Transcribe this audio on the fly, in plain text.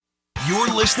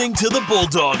You're listening to the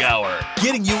Bulldog Hour,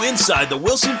 getting you inside the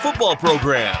Wilson football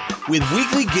program with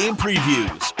weekly game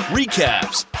previews,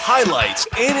 recaps, highlights,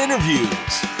 and interviews.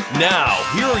 Now,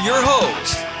 here are your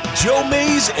hosts, Joe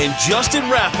Mays and Justin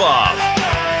Raffoff.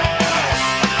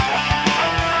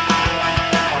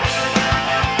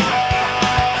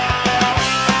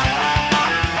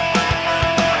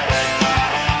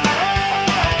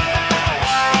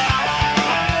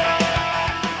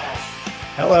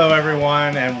 Hello,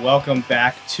 everyone, and welcome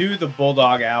back to the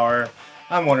Bulldog Hour.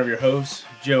 I'm one of your hosts,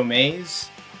 Joe Mays,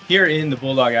 here in the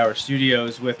Bulldog Hour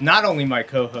studios with not only my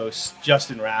co-host,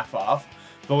 Justin Raffoff,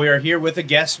 but we are here with a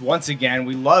guest once again.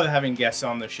 We love having guests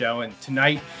on the show, and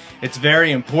tonight it's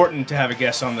very important to have a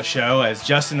guest on the show as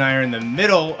Justin and I are in the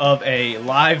middle of a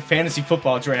live fantasy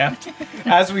football draft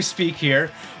as we speak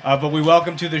here. But we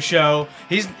welcome to the show.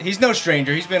 He's no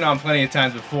stranger. He's been on plenty of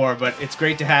times before, but it's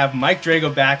great to have Mike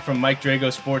Drago back from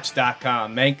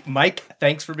MikeDragoSports.com. Mike,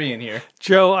 thanks for being here.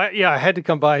 Joe, I had to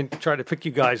come by and try to pick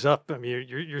you guys up. I mean,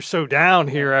 you're so down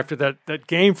here after that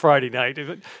game Friday night.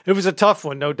 It was a tough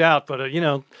one, no doubt, but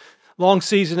long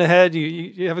season ahead.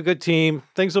 You have a good team.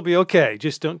 Things will be okay.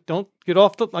 Just don't get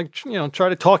off the try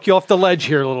to talk you off the ledge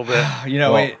here a little bit.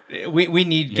 We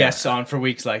need guests on for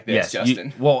weeks like this, yes,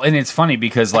 Justin. And it's funny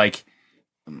because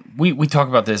we talk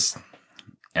about this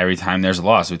every time there's a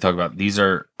loss. We talk about these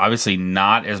are obviously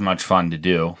not as much fun to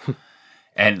do,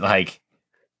 and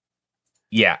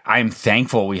I'm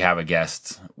thankful we have a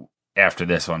guest after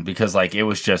this one because it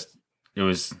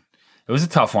was a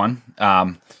tough one.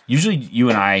 Usually you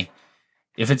and I,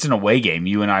 if it's an away game,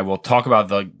 you and I will talk about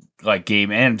the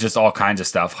game and just all kinds of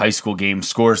stuff, high school games,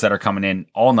 scores that are coming in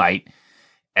all night.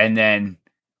 And then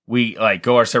we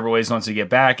go our separate ways once we get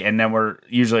back. And then we're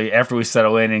usually after we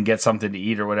settle in and get something to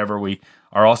eat or whatever, we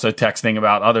are also texting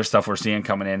about other stuff we're seeing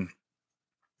coming in.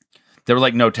 There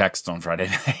were no texts on Friday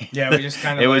night. Yeah, we just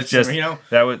kind of it was just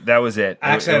that was it.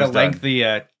 I actually had a lengthy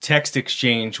text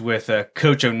exchange with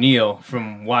Coach O'Neill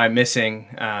from Why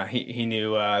Missing. He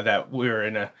knew that we were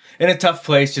in a tough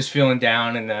place, just feeling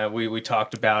down, and we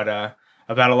talked about a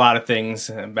lot of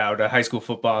things about high school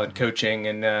football and coaching,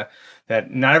 and that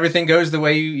not everything goes the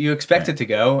way you expect it to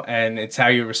go, and it's how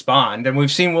you respond. And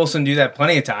we've seen Wilson do that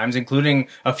plenty of times, including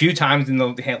a few times in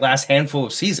the last handful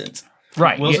of seasons.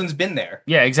 Right, Wilson's been there.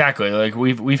 Yeah, exactly.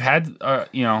 We've had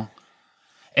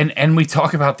and we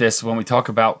talk about this when we talk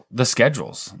about the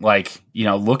schedules.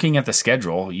 Looking at the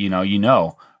schedule,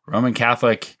 Roman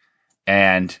Catholic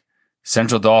and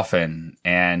Central Dauphin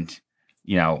and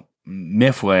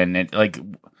Mifflin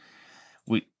and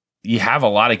you have a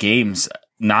lot of games,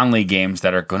 non-league games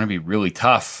that are going to be really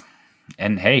tough.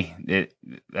 And hey,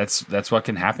 that's what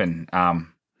can happen.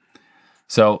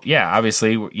 So yeah,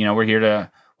 obviously, we're here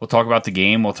to. We'll talk about the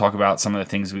game. We'll talk about some of the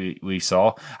things we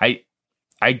saw.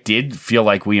 I did feel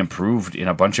like we improved in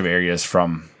a bunch of areas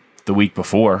from the week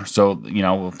before. So,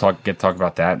 we'll talk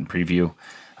about that and preview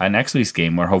next week's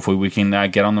game where hopefully we can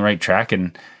get on the right track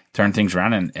and turn things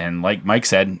around. And like Mike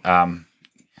said,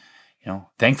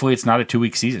 thankfully it's not a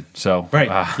 2-week season. So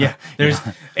right, there's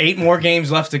 8 more games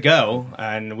left to go,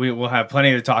 and we will have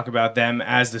plenty to talk about them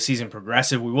as the season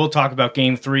progresses. We will talk about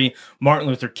Game 3, Martin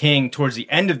Luther King, towards the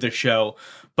end of the show.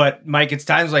 But, Mike, it's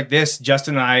times like this,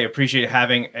 Justin and I appreciate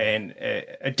having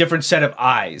a different set of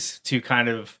eyes to kind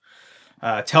of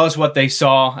tell us what they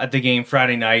saw at the game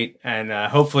Friday night. And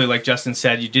hopefully, like Justin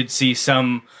said, you did see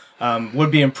some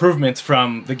would-be improvements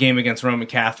from the game against Roman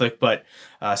Catholic. But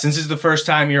since it's the first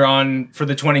time you're on for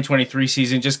the 2023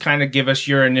 season, just kind of give us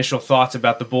your initial thoughts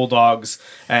about the Bulldogs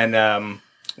and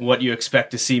what you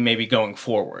expect to see maybe going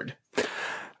forward.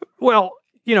 Well,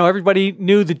 everybody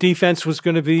knew the defense was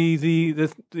going to be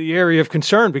the area of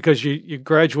concern because you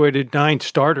graduated 9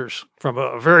 starters from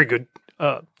a very good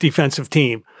defensive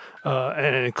team,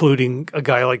 and including a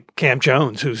guy like Cam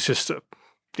Jones, who's just a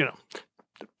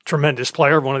tremendous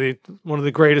player, one of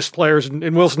the greatest players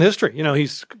in Wilson history.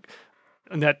 He's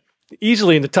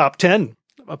easily in the top 10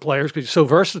 players because he's so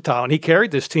versatile, and he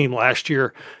carried this team last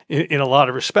year in a lot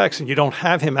of respects. And you don't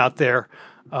have him out there.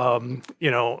 On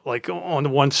the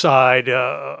one side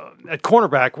at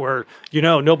cornerback where,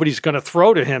 nobody's going to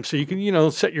throw to him. So you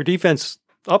can, set your defense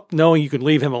up knowing you can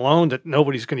leave him alone, that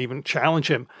nobody's going to even challenge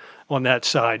him on that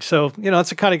side. So, that's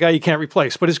the kind of guy you can't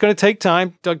replace. But it's going to take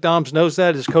time. Doug Doms knows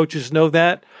that. His coaches know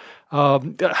that.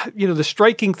 The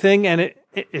striking thing, and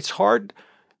it's hard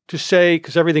to say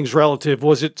because everything's relative.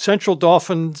 Was it Central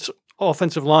Dauphin's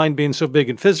offensive line being so big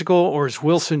and physical, or is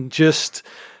Wilson just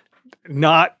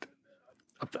not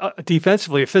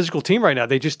defensively a physical team right now?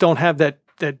 They just don't have that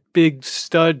big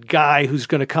stud guy who's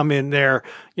going to come in there,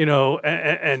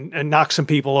 and knock some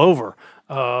people over.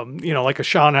 like a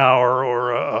Schonauer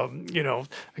or a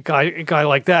guy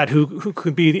like that who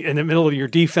could be in the middle of your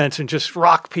defense and just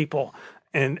rock people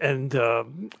and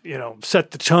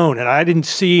set the tone. And I didn't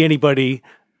see anybody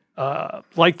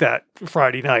like that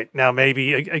Friday night. Now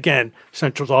maybe again,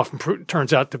 Central Dauphin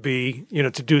turns out to be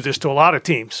to do this to a lot of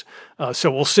teams.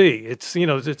 So we'll see. It's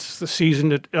it's the season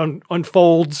that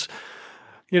unfolds.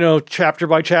 Chapter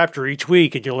by chapter each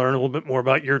week, and you learn a little bit more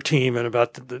about your team and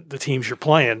about the teams you're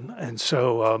playing. And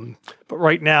so, but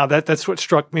right now, that's what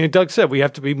struck me. And Doug said we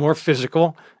have to be more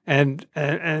physical, and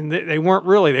they weren't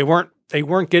really. They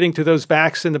weren't getting to those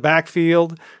backs in the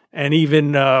backfield, and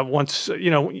even once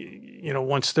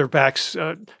once their backs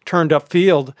turned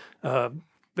upfield,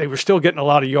 they were still getting a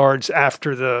lot of yards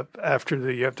after the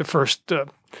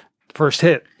first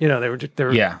hit. They were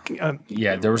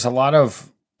there was a lot of.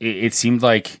 It seemed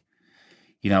like,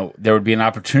 there would be an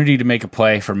opportunity to make a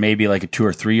play for maybe like a 2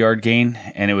 or 3 yard gain,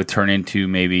 and it would turn into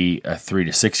maybe a 3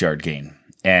 to 6 yard gain.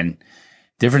 And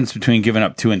difference between giving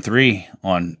up 2 and 3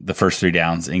 on the first 3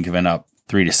 downs and giving up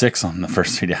 3 to 6 on the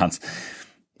first 3 downs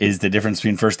is the difference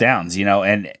between first downs,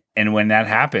 and when that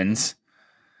happens,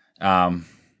 and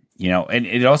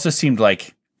it also seemed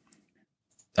like,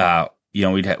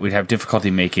 we'd have difficulty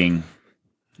making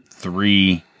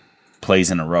 3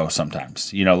 plays in a row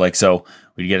sometimes, so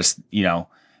we'd get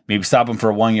maybe stop them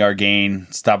for a 1 yard gain,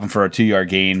 stop them for a 2 yard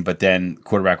gain, but then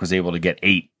quarterback was able to get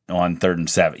 8 on 3rd and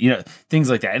 7, things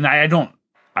like that. And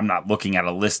I'm not looking at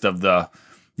a list of the,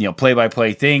 play by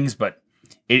play things, but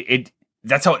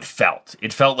that's how it felt.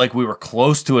 It felt like we were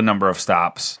close to a number of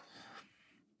stops.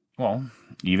 Well,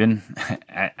 even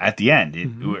at the end,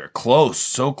 we were close,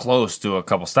 so close to a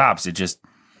couple stops. It just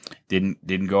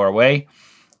didn't go our way.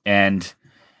 And,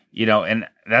 and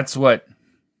that's what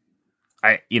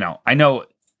I know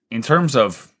in terms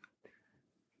of,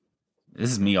 this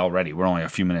is me already. We're only a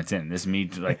few minutes in. This is me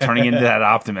like turning into that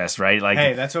optimist, right? Like,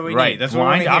 hey, that's what we need. That's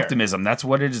blind what optimism. That's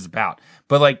what it is about.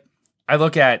 But like, I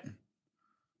look at,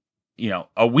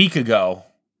 a week ago,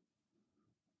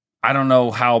 I don't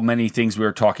know how many things we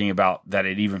were talking about that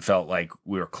it even felt like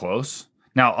we were close.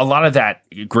 Now, a lot of that,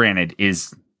 granted,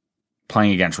 is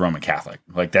playing against Roman Catholic.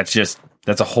 Like that's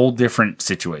a whole different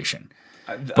situation.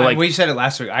 But like, we said it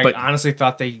last week. I honestly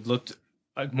thought they looked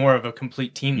like more of a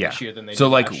complete team this year than they did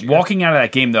last year. Walking out of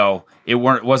that game, though, it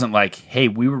wasn't like, hey,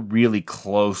 we were really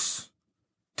close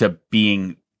to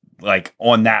being like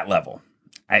on that level.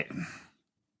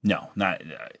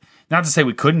 Not to say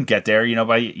we couldn't get there,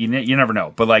 but you never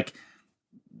know. But like,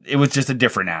 it was just a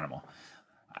different animal.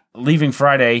 Leaving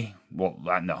Friday, well,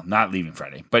 no, not leaving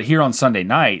Friday, but here on Sunday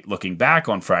night, looking back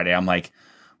on Friday, I'm like,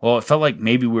 well, it felt like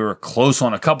maybe we were close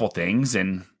on a couple things,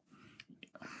 and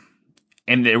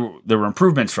there were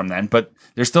improvements from then, but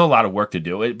there's still a lot of work to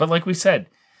do. But like we said,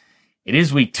 it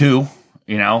is week 2,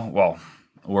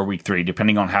 or week 3,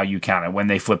 depending on how you count it, when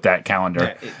they flip that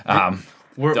calendar.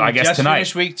 I guess just tonight.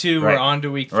 Finished week 2, right. We're on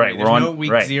to week 3. Right. There's no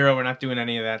week 0. We're not doing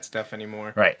any of that stuff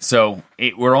anymore. Right. So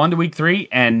we're on to week 3,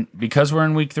 and because we're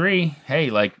in week 3, hey,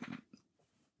 like,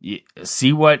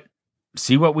 see what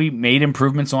we made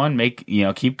improvements on.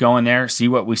 Keep going there. See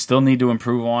what we still need to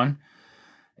improve on,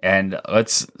 and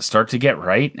let's start to get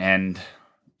right. And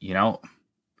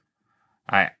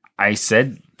I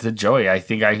said to Joey, I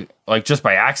think I like just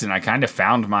by accident, I kind of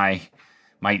found my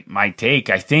take.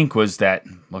 I think was that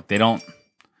look,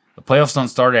 the playoffs don't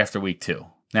start after week 2.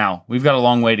 Now we've got a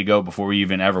long way to go before we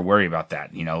even ever worry about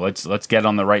that. Let's get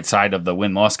on the right side of the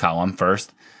win-loss column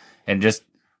first, and just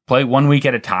play 1 week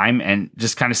at a time, and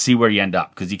just kind of see where you end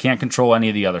up, because you can't control any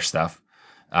of the other stuff.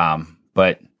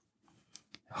 But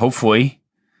hopefully,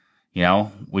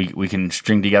 we can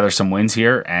string together some wins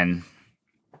here and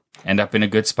end up in a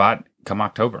good spot come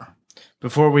October.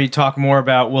 Before we talk more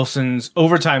about Wilson's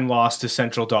overtime loss to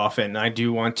Central Dauphin, I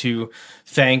do want to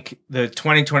thank the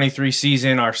 2023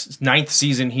 season, our 9th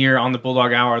season here on the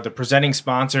Bulldog Hour, the presenting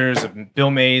sponsors of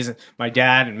Bill Mays, my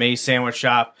dad, and Mays Sandwich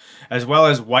Shop, as well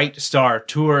as White Star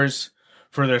Tours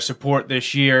for their support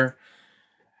this year.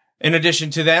 In addition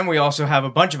to them, we also have a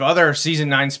bunch of other Season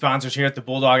 9 sponsors here at the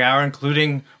Bulldog Hour,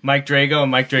 including Mike Drago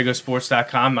and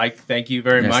MikeDragoSports.com. Mike, thank you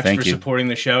very much for supporting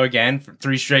the show again for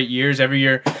 3 straight years. Every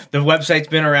year the website's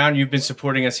been around, you've been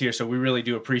supporting us here, so we really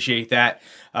do appreciate that.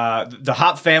 The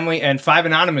Hop family and 5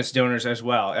 anonymous donors as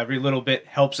well. Every little bit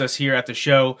helps us here at the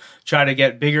show try to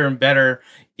get bigger and better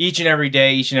each and every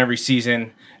day, each and every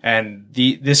season. And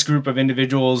this group of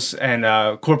individuals and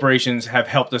corporations have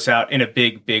helped us out in a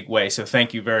big, big way. So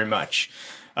thank you very much.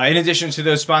 In addition to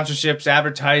those sponsorships,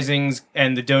 advertisings,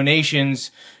 and the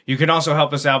donations, you can also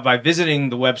help us out by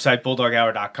visiting the website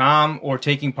bulldoghour.com or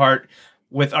taking part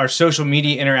with our social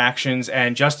media interactions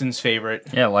and Justin's favorite.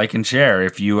 Yeah, like and share.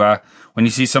 If you when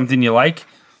you see something you like,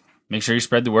 make sure you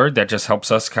spread the word. That just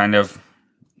helps us kind of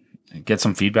get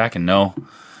some feedback and know,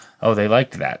 oh, they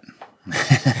liked that.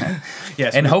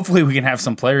 Yes, and hopefully we can have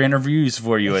some player interviews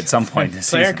for you at some point this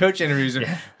player season. and coach interviews.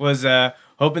 Was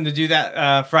hoping to do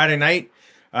that Friday night.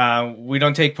 We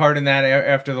don't take part in that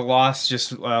after the loss.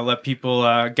 Just let people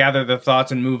gather their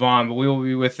thoughts and move on. But we will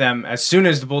be with them as soon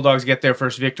as the Bulldogs get their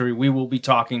first victory. We will be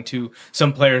talking to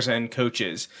some players and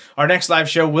coaches. Our next live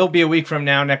show will be a week from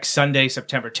now, next Sunday,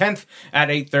 September 10th at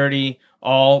 8:30,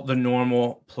 all the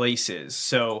normal places.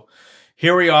 So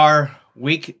here we are,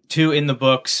 week 2 in the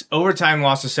books. Overtime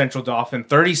loss to Central Dauphin,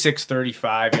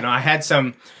 36-35. You know, I had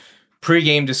some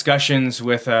pre-game discussions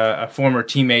with a former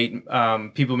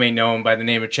teammate, people may know him by the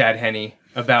name of Chad Henney,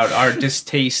 about our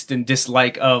distaste and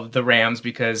dislike of the Rams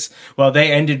because, well,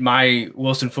 they ended my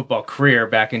Wilson football career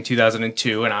back in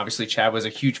 2002, and obviously Chad was a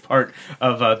huge part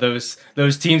of those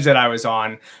teams that I was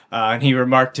on. And he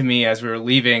remarked to me as we were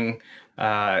leaving,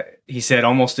 he said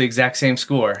almost the exact same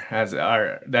score as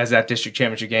that district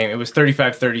championship game. It was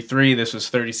 35-33. This was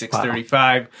 36-35.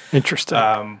 Wow.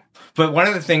 Interesting. But one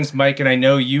of the things, Mike, and I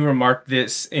know you remarked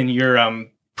this in your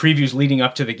previews leading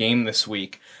up to the game this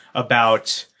week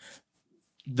about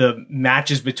the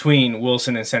matches between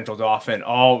Wilson and Central Dauphin,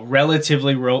 all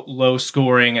relatively low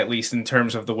scoring, at least in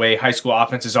terms of the way high school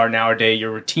offenses are nowadays.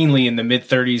 You're routinely in the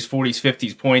mid-30s, 40s,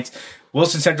 50s points.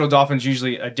 Wilson Central Dauphin's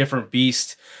usually a different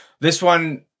beast. This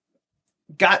one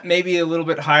got maybe a little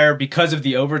bit higher because of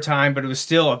the overtime, but it was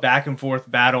still a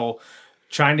back-and-forth battle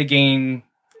trying to gain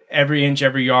every inch,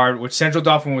 every yard, which Central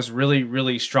Dauphin was really,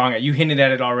 really strong at. You hinted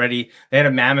at it already. They had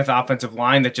a mammoth offensive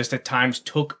line that just at times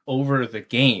took over the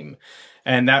game.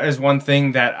 And that is one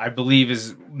thing that I believe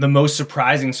is the most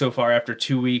surprising so far after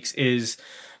 2 weeks is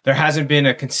there hasn't been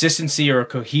a consistency or a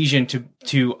cohesion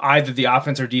to either the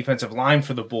offense or defensive line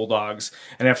for the Bulldogs.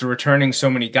 And after returning so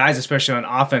many guys, especially on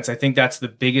offense, I think that's the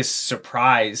biggest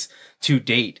surprise to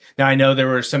date. Now, I know there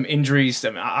were some injuries.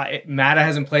 Matta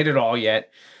hasn't played at all yet.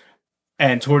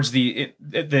 And towards the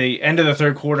end of the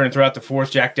third quarter and throughout the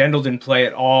fourth, Jack Dendle didn't play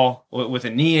at all with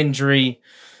a knee injury.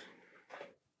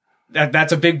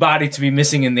 That's a big body to be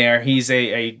missing in there. He's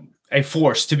a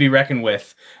force to be reckoned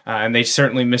with, and they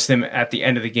certainly missed him at the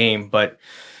end of the game. But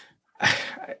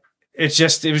it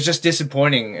was just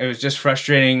disappointing. It was just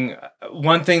frustrating.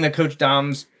 One thing that Coach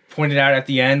Doms pointed out at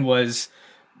the end was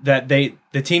that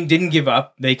the team didn't give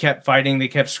up. They kept fighting. They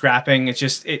kept scrapping.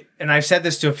 And I've said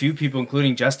this to a few people,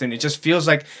 including Justin. It just feels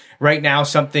like right now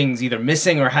something's either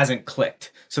missing or hasn't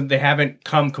clicked. So they haven't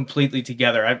come completely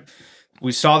together.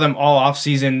 We saw them all off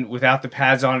season without the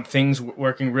pads on, things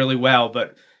working really well.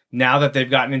 But now that they've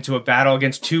gotten into a battle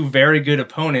against two very good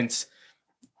opponents,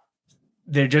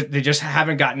 they just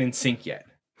haven't gotten in sync yet.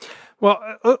 Well,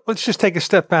 let's just take a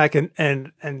step back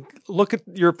and look at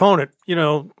your opponent,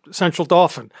 Central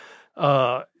Dauphin.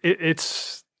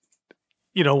 It's,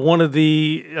 one of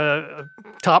the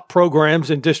top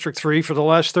programs in District 3 for the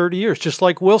last 30 years, just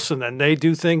like Wilson. And they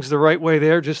do things the right way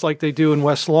there, just like they do in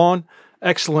West Lawn.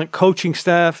 Excellent coaching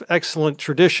staff, excellent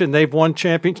tradition. They've won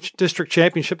district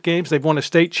championship games. They've won a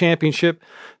state championship.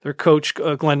 Their coach,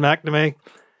 Glenn McNamee,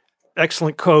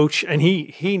 excellent coach, and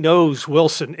he knows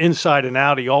Wilson inside and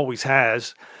out. He always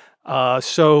has.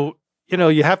 So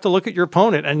you have to look at your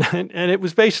opponent, and it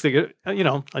was basically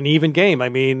an even game. I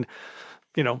mean,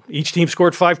 each team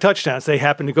scored 5 touchdowns. They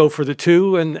happened to go for the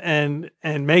 2 and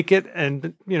make it,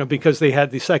 and because they had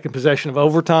the second possession of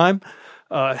overtime,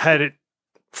 had it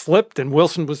flipped and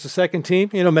Wilson was the second team,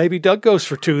 maybe Doug goes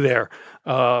for 2 there,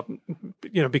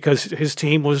 because his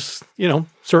team was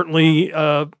certainly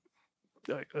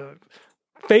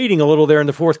fading a little there in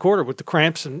the fourth quarter with the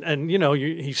cramps and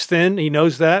he's thin. He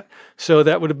knows that. So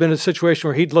that would have been a situation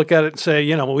where he'd look at it and say,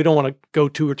 we don't want to go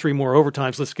 2 or 3 more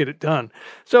overtimes. Let's get it done.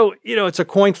 So, it's a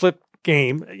coin flip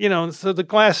game, so the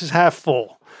glass is half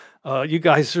full. You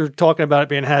guys are talking about it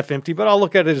being half empty, but I'll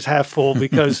look at it as half full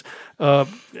because,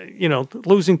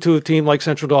 losing to a team like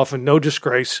Central Dauphin, no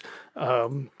disgrace.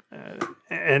 And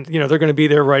they're going to be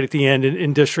there right at the end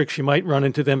in districts. You might run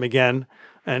into them again,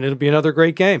 and it'll be another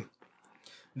great game.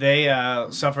 They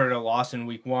suffered a loss in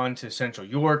week 1 to Central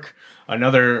York,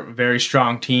 another very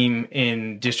strong team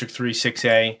in District 3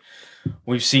 6A.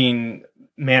 We've seen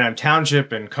Manheim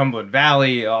Township and Cumberland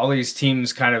Valley, all these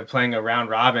teams kind of playing a round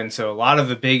robin. So a lot of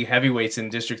the big heavyweights in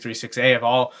District 3 6A have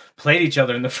all played each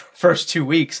other in the first 2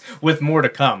 weeks with more to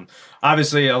come.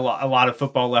 Obviously, a lot of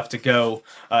football left to go.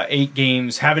 8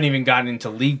 games, haven't even gotten into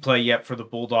league play yet for the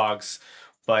Bulldogs.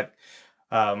 But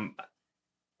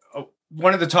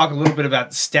wanted to talk a little bit about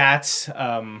the stats.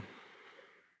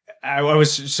 I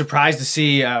was surprised to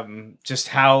see just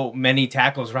how many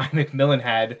tackles Ryan McMillan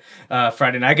had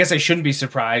Friday night. I guess I shouldn't be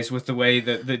surprised with the way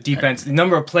that the defense, the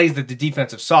number of plays that the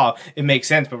defensive saw. It makes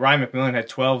sense, but Ryan McMillan had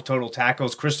 12 total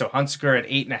tackles. Christo Hunsaker had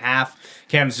 8.5.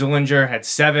 Cam Zullinger had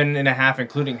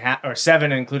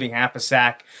 7.5, including half a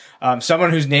sack.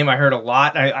 Someone whose name I heard a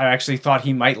lot, I actually thought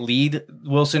he might lead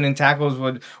Wilson in tackles,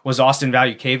 was Austin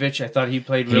Valukevich. I thought he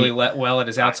played really well at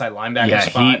his outside linebacker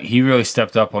spot. He really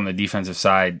stepped up on the defensive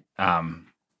side.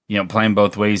 Playing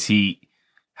both ways. He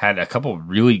had a couple of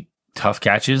really tough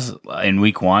catches in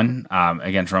week 1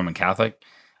 against Roman Catholic,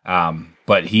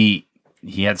 but he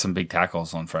had some big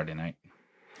tackles on Friday night.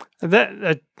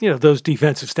 That those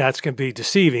defensive stats can be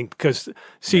deceiving because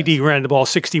CD ran the ball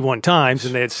 61 times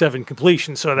and they had 7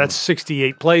 completions, so that's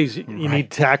 68 plays you need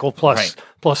to tackle plus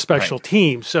special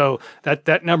teams. So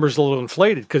that number's a little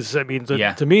inflated because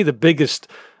to me the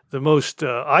most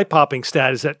eye-popping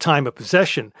stat is that time of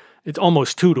possession. It's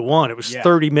almost 2-1. It was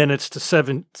 30 minutes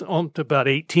to about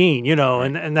 18,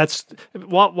 and that's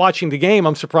watching the game.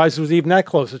 I'm surprised it was even that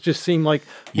close. It just seemed like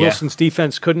Wilson's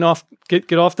defense couldn't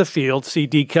get off the field.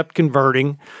 CD kept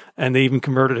converting, and they even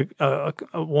converted a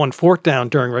 1 4th down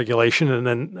during regulation, and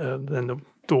then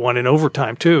the one in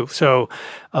overtime too. So,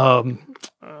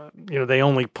 they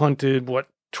only punted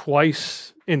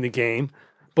twice in the game.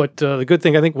 But the good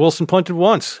thing, I think Wilson punted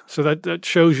once, so that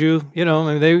shows you,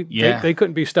 they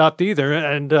couldn't be stopped either.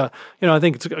 And I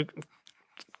think it's a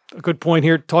good point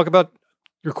here to talk about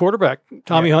your quarterback,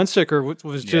 Tommy Hunsaker,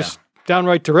 was just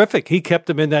downright terrific. He kept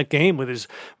him in that game with his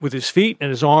feet and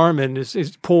his arm and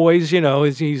his poise. He's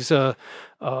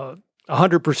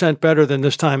 100% better than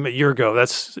this time a year ago.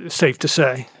 That's safe to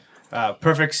say.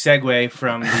 Perfect segue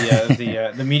from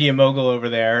the media mogul over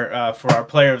there for our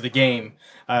player of the game.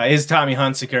 Is Tommy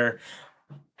Hunsaker.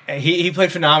 He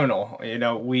played phenomenal.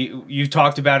 You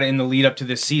talked about it in the lead up to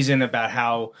this season about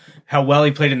how well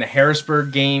he played in the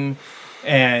Harrisburg game,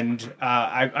 and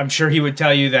I'm sure he would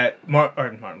tell you that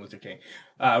Martin Luther King,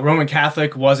 Roman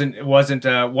Catholic wasn't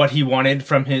what he wanted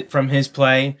from his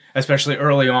play, especially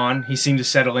early on. He seemed to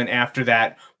settle in after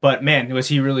that. But man, was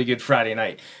he really good Friday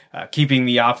night, keeping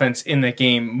the offense in the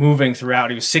game, moving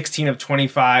throughout. He was 16 of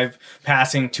 25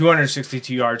 passing,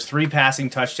 262 yards, 3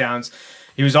 passing touchdowns.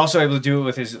 He was also able to do it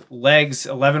with his legs,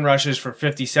 11 rushes for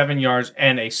 57 yards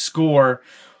and a score.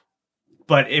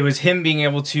 But it was him being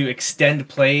able to extend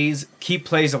plays, keep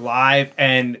plays alive,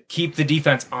 and keep the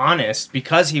defense honest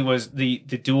because he was the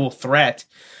dual threat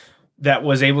that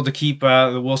was able to keep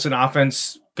the Wilson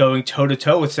offense going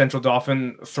toe-to-toe with Central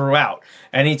Dauphin throughout.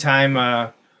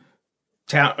 Anytime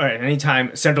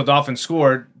Central Dauphin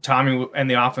scored, Tommy and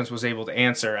the offense was able to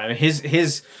answer. I mean,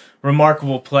 his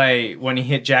remarkable play when he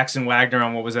hit Jackson Wagner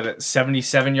on, a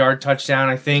 77-yard touchdown,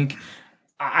 I think.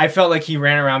 I felt like he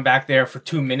ran around back there for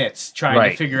 2 minutes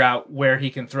trying to figure out where he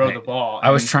can throw the ball. I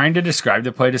was trying to describe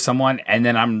the play to someone, and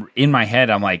then I'm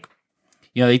like,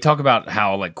 they talk about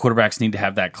how like quarterbacks need to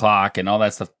have that clock and all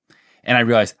that stuff. And I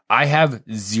realized I have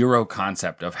zero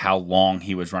concept of how long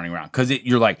he was running around because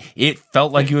it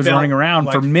felt like he was running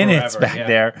around for minutes back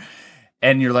there,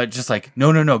 and you're like,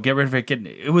 no, get rid of it.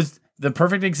 It was the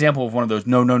perfect example of one of those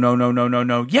no,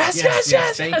 yes,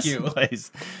 thank you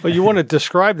plays. Well, you want to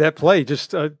describe that play?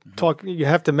 Just talk. You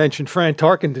have to mention Fran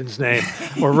Tarkenton's name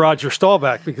or Roger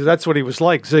Staubach because that's what he was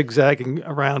like, zigzagging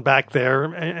around back there,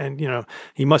 and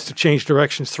he must have changed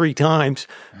directions 3 times.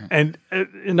 And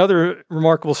another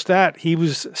remarkable stat: he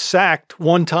was sacked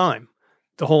 1 time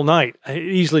the whole night. It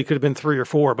easily could have been 3 or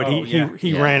 4, but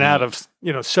he ran out of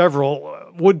several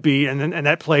would be, and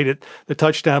that played it the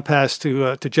touchdown pass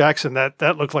to Jackson.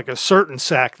 That looked like a certain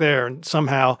sack there, and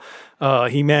somehow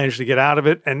he managed to get out of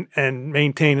it and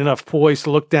maintain enough poise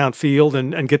to look downfield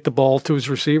and get the ball to his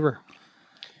receiver.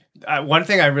 One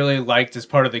thing I really liked as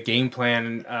part of the game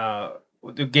plan.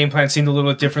 The game plan seemed a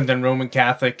little bit different than Roman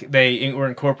Catholic. They were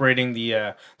incorporating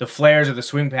the flares or the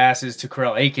swing passes to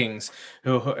Corell Akings,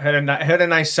 who had a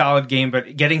nice solid game,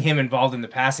 but getting him involved in the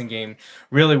passing game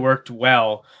really worked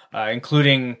well,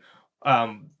 including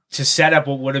to set up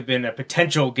what would have been a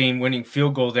potential game-winning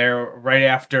field goal there right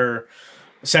after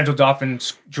Central Dauphin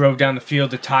drove down the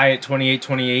field to tie it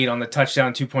 28-28 on the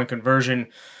touchdown 2-point conversion.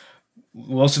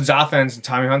 Wilson's offense and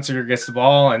Tommy Hunsaker gets the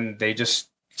ball, and they just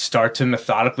start to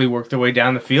methodically work their way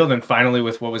down the field, and finally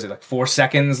with 4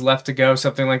 seconds left to go,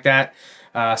 something like that,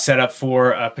 set up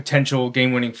for a potential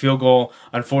game-winning field goal.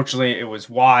 Unfortunately, it was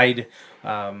wide.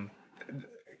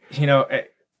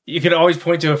 You could always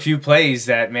point to a few plays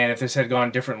that, man, if this had gone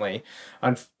differently.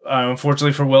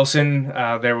 Unfortunately for Wilson,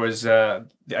 there was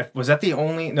that the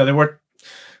only? No, there were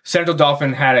Central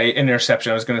Dauphin had an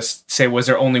interception. I was going to say, was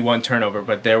there only one turnover?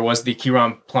 But there was the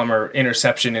Kieran Plummer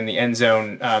interception in the end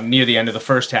zone near the end of the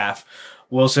first half.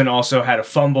 Wilson also had a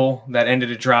fumble that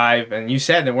ended a drive. And you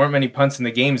said there weren't many punts in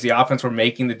the games. The offense were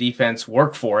making the defense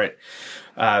work for it.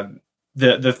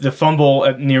 The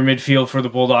fumble near midfield for the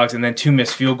Bulldogs and then 2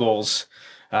 missed field goals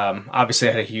obviously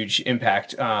had a huge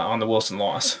impact on the Wilson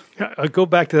loss. I go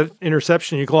back to that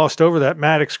interception. You glossed over that.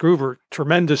 Maddox Groover,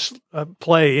 tremendous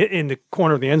play in the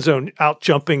corner of the end zone, out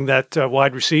jumping that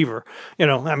wide receiver.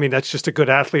 That's just a good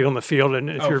athlete on the field.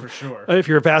 And for sure. If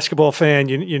you're a basketball fan,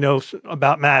 you know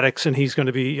about Maddox, and he's going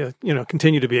to be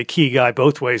continue to be a key guy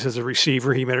both ways as a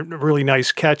receiver. He made a really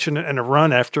nice catch and a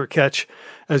run after a catch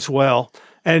as well.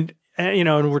 And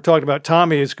we're talking about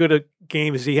Tommy, as good a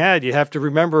game as he had. You have to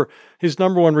remember his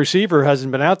number one receiver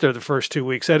hasn't been out there the first 2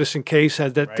 weeks. Edison Case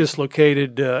had that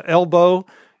dislocated elbow,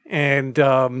 and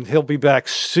he'll be back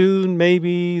soon,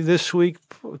 maybe this week,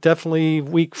 definitely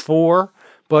week 4.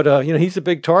 But, he's a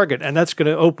big target, and that's going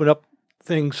to open up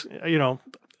things,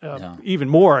 even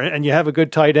more. And you have a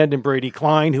good tight end in Brady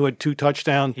Klein, who had 2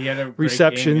 touchdown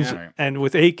receptions, and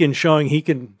with Aiken showing he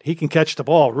can catch the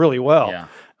ball really well.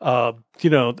 Yeah.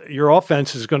 Your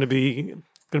offense is going to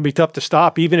be tough to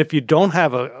stop, even if you don't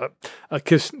have a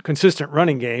consistent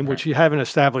running game, which you haven't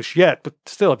established yet. But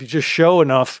still, if you just show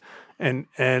enough, and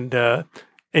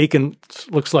Aiken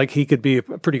looks like he could be a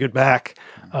pretty good back.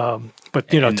 But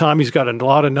Tommy's got a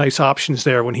lot of nice options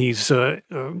there when he's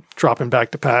dropping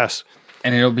back to pass.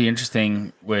 And it'll be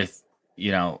interesting with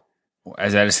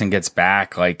as Edison gets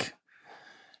back, I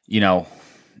know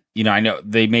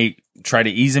they may try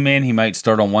to ease him in. He might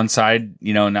start on one side,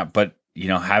 but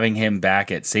having him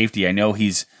back at safety, I know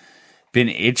he's been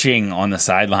itching on the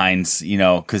sidelines,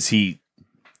 because he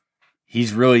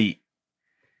really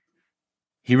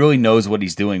knows what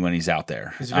he's doing when he's out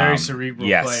there. He's a very cerebral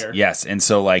player. Yes. And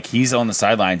so he's on the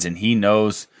sidelines and he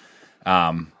knows,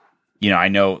 I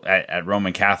know at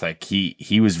Roman Catholic,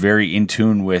 he was very in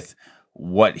tune with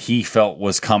what he felt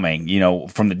was coming,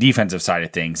 from the defensive side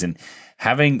of things, and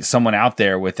having someone out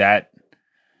there with that,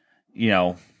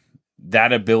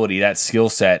 that ability, that skill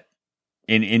set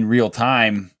in real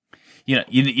time,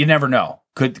 you never know.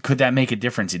 Could that make a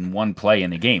difference in one play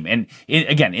in the game? And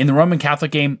again, in the Roman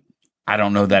Catholic game, I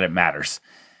don't know that it matters.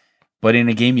 But in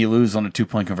a game you lose on a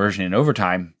 2-point conversion in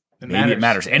overtime, maybe it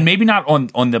matters. And maybe not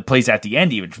on the plays at the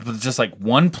end even, but just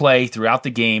one play throughout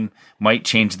the game might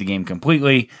change the game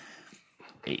completely.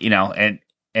 And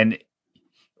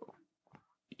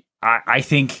I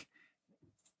think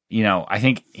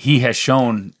he has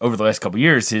shown over the last couple of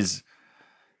years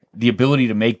the ability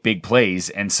to make big plays,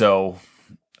 and so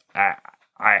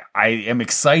I am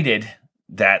excited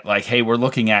that hey, we're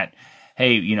looking at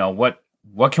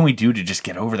what can we do to just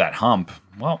get over that hump?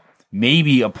 Well,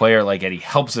 maybe a player like Eddie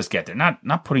helps us get there.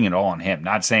 Not putting it all on him.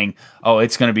 Not saying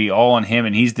it's going to be all on him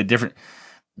and he's the different.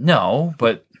 No,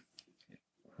 but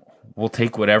we'll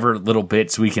take whatever little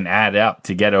bits we can add up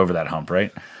to get over that hump,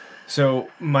 right? So,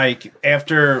 Mike,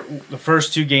 after the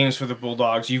first 2 games for the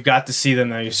Bulldogs, you got to see them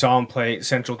now. You saw them play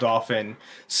Central Dauphin,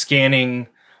 scanning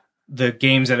the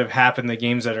games that have happened, the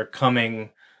games that are coming.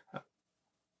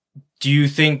 Do you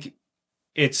think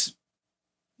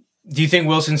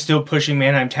Wilson's still pushing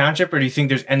Manheim Township, or do you think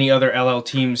there's any other LL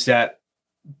teams that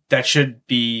should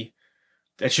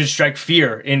strike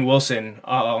fear in Wilson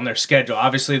on their schedule?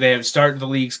 Obviously, they have started the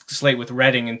league slate with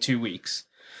Reading in 2 weeks.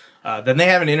 Then they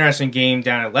have an interesting game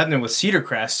down at Lebanon with Cedar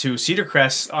Crest, who Cedar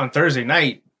Crest on Thursday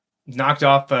night knocked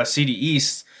off CD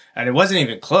East, and it wasn't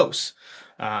even close.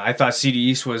 I thought CD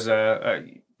East was a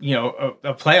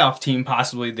playoff team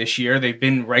possibly this year. They've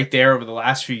been right there over the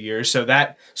last few years, so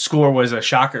that score was a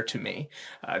shocker to me.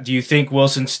 Do you think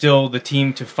Wilson's still the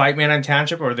team to fight Manheim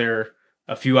Township, or are there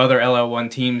a few other LL1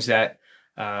 teams that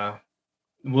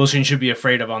Wilson should be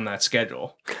afraid of on that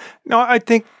schedule? No, I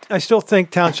still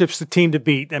think Township's the team to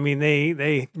beat. I mean,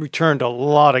 they returned a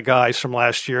lot of guys from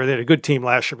last year. They had a good team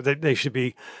last year, but they should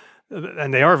be,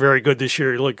 and they are very good this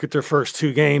year. You look at their first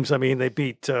 2 games. I mean, they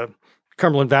beat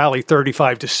Cumberland Valley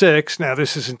 35-6. Now,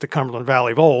 this isn't the Cumberland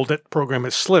Valley of old. That program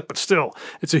has slipped, but still,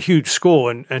 it's a huge school,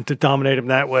 and to dominate them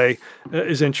that way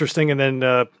is interesting. And then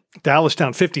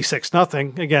Dallastown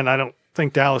 56-0. Again, I don't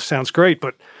think Dallastown's great,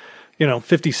 but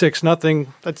 56-0.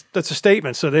 That's a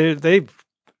statement. So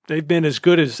they've been as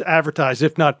good as advertised,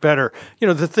 if not better.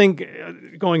 The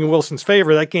thing going in Wilson's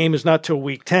favor, that game is not till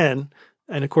week 10.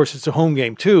 And of course, it's a home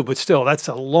game too, but still, that's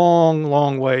a long,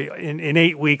 long way. In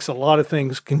 8 weeks, a lot of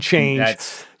things can change.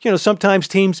 Sometimes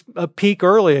teams peak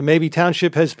early, and maybe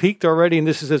Township has peaked already, and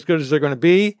this is as good as they're going to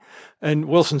be. And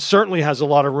Wilson certainly has a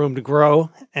lot of room to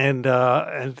grow. And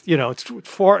it's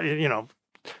far,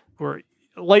 we're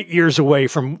light years away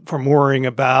from worrying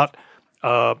about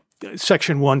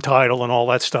Section 1 title and all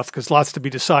that stuff, because lots to be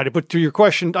decided. But to your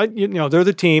question, they're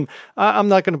the team. I'm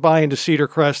not going to buy into Cedar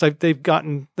Crest. They've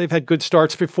had good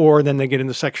starts before, and then they get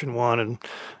into Section 1. And,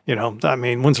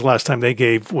 when's the last time they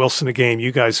gave Wilson a game?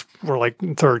 You guys were like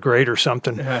in third grade or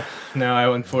something. No,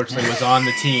 I unfortunately was on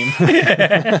the team.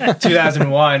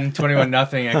 2001,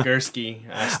 21-0 at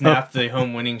Gursky. Snapped the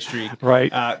home winning streak.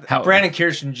 Right. Brandon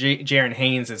Kirsch and Jaron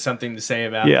Haynes had something to say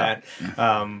about that.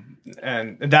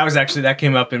 And that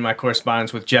came up in my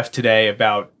correspondence with Jeff today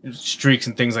about streaks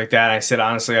and things like that. I said,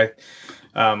 honestly,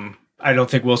 I don't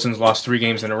think Wilson's lost 3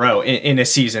 games in a row in a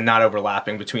season, not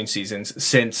overlapping between seasons,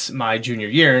 since my junior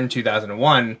year in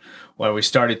 2001, when we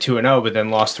started 2-0, but then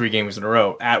lost 3 games in a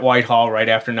row at Whitehall right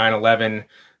after 9/11,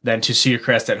 then to Cedar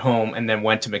Crest at home, and then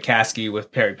went to McCaskey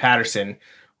with Perry Patterson.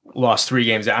 Lost 3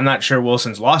 games. I'm not sure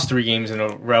Wilson's lost 3 games in a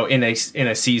row in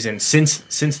a season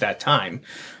since that time.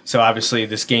 So obviously,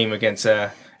 this game against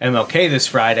MLK this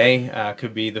Friday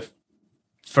could be the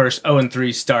first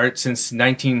 0-3 start since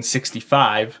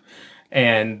 1965,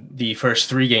 and the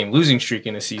first 3-game losing streak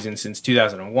in a season since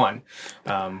 2001.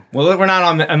 Well, we're not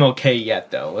on the MLK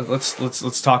yet, though.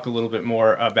 Let's talk a little bit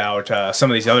more about some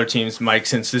of these other teams, Mike.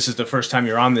 Since this is the first time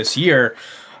you're on this year,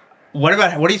 what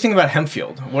do you think about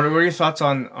Hempfield? What are your thoughts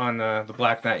on the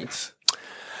Black Knights?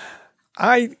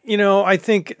 I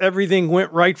think everything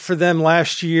went right for them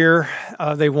last year.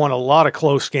 They won a lot of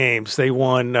close games. They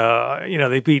won,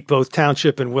 they beat both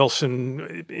Township and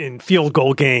Wilson in field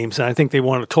goal games. And I think they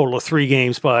won a total of 3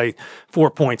 games by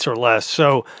 4 points or less.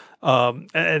 So,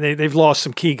 and they've lost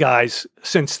some key guys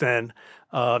since then.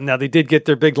 Now they did get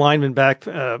their big lineman back,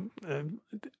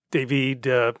 David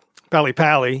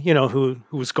Pally, who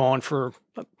was gone for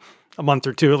a month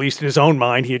or two, at least in his own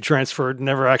mind. He had transferred,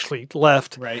 never actually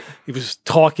left. Right. He was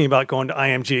talking about going to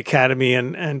IMG Academy,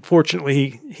 and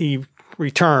fortunately he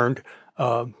returned.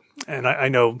 And I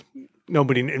know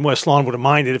nobody in West Lawn would have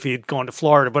minded if he had gone to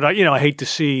Florida, but I hate to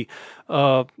see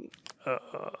a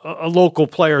local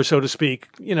player, so to speak,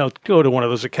 go to one of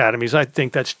those academies. I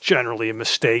think that's generally a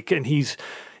mistake, and he's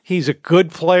a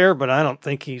good player, but I don't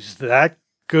think he's that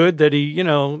good that he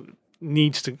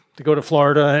needs to go to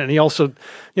Florida, and he also,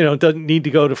 doesn't need to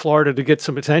go to Florida to get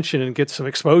some attention and get some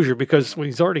exposure, because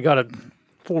he's already got a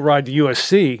full ride to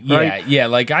USC. Right? Yeah.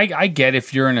 Like I get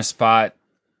if you're in a spot,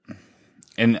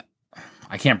 and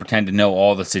I can't pretend to know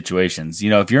all the situations.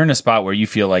 If you're in a spot where you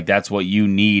feel like that's what you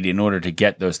need in order to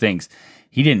get those things,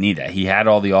 he didn't need that. He had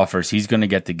all the offers. He's going to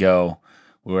get to go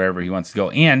wherever he wants to go.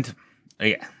 And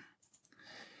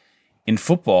in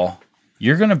football,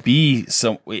 you're going to be,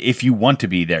 if you want to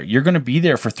be there, you're going to be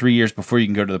there for 3 years before you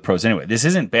can go to the pros anyway. This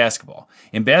isn't basketball.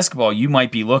 In basketball, you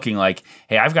might be looking like,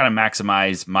 hey, I've got to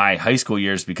maximize my high school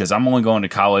years because I'm only going to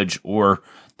college or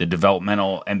the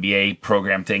developmental MBA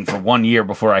program thing for 1 year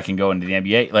before I can go into the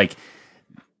NBA. Like,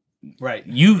 right.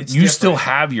 You still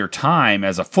have your time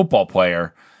as a football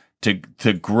player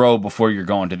to grow before you're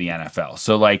going to the NFL.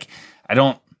 So, like,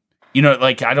 I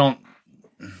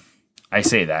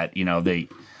say that,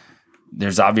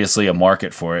 there's obviously a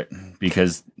market for it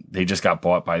because they just got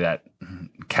bought by that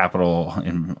capital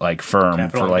firm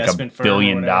for like $1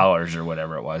 billion or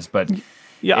whatever it was. But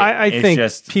I think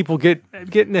people get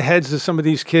in the heads of some of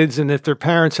these kids, and if their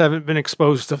parents haven't been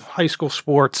exposed to high school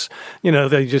sports, they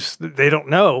don't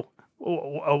know.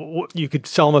 You could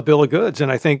sell them a bill of goods, and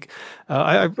I think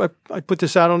I put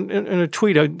this out in a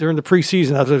tweet during the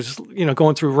preseason. I was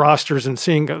going through rosters and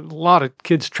seeing a lot of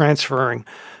kids transferring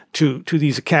to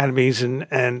these academies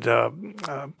and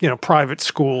private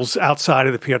schools outside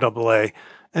of the PWA.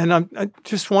 And I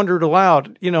just wondered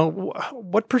aloud,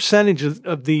 what percentage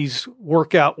of these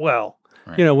work out well?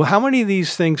 Right. How many of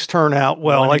these things turn out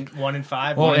well? 1 in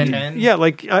 5, 1 in 10? Yeah,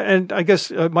 and I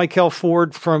guess Michael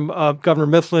Ford from Governor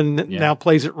Mifflin now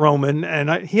plays at Roman, and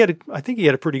I think he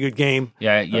had a pretty good game.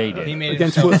 Yeah, he did. He made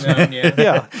against Wilson.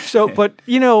 Yeah. So, but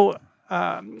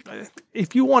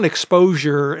if you want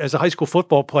exposure as a high school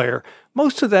football player,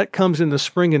 most of that comes in the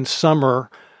spring and summer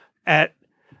at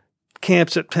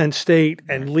camps at Penn State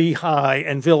and Lehigh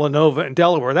and Villanova and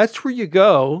Delaware. That's where you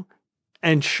go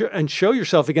and show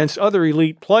yourself against other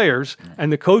elite players,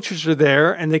 and the coaches are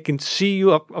there, and they can see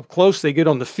you up close. They get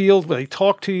on the field, they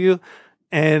talk to you,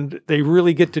 and they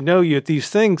really get to know you at these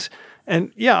things.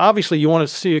 And yeah, obviously you want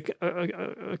to see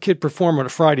a kid perform on a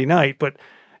Friday night, but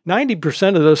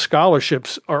 90% of those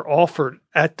scholarships are offered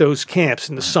at those camps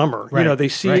in the summer. Right.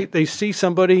 They see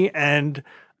somebody and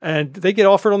they get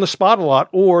offered on the spot a lot,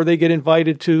 or they get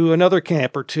invited to another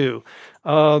camp or two.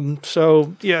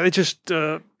 So yeah, it just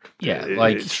Yeah,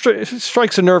 it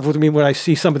strikes a nerve with me when I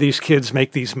see some of these kids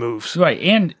make these moves. Right,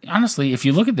 and honestly, if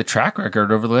you look at the track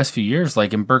record over the last few years,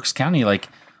 like in Berks County, like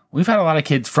we've had a lot of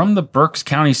kids from the Berks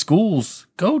County schools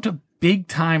go to big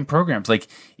time programs. Like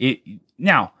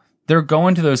now they're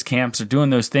going to those camps, they're doing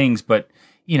those things, but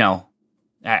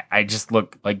I just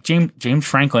look like James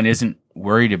Franklin isn't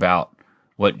worried about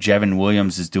what Jevin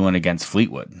Williams is doing against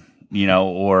Fleetwood,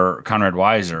 or Conrad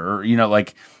Weiser, or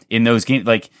like in those games,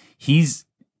 like he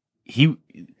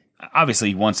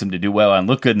obviously wants them to do well and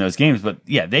look good in those games, but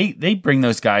yeah, they bring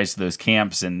those guys to those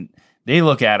camps and they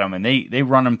look at them and they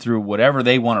run them through whatever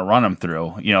they want to run them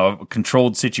through, a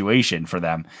controlled situation for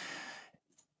them.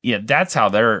 Yeah, that's how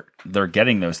they're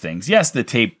getting those things. Yes, the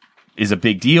tape is a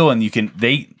big deal, and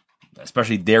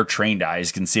especially their trained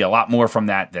eyes can see a lot more from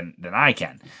that than I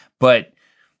can. But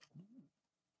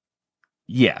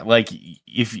yeah, like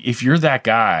if you're that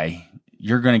guy,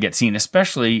 you're going to get seen,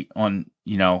 especially on,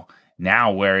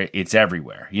 now where it's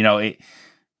everywhere.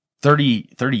 30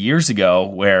 years ago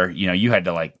where, you had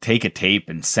to like take a tape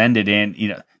and send it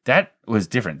in, that was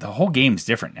different. The whole game's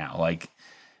different now. Like,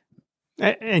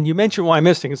 and you mentioned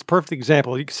Wyomissing. It's a perfect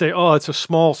example. You could say, oh, it's a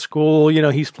small school.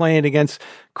 He's playing against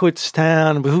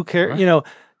Kutztown, but who cares? Right.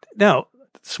 No,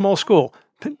 small school.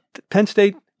 Penn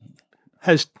State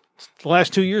has the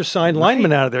last 2 years signed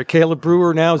linemen out of there. Caleb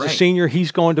Brewer now is a senior.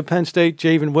 He's going to Penn State.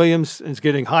 Javen Williams is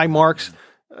getting high marks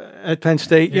at Penn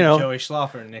State. Joey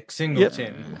Schlaffer, Nick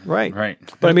Singleton. Yeah, right.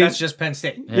 But that's just Penn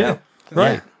State. Yeah.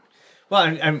 Right. Well,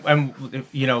 and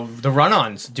the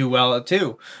run-ons do well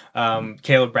too.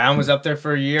 Caleb Brown was up there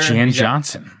for a year. Jan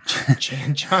Johnson,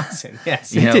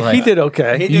 yes, he did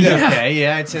okay. He did okay.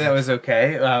 Yeah, I'd say that was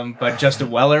okay. But Justin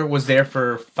Weller was there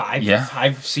for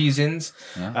five seasons.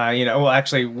 Yeah.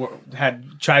 Actually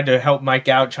had tried to help Mike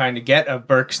out, trying to get a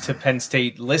Berks to Penn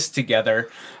State list together.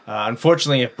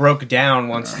 Unfortunately, it broke down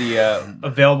once the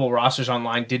available rosters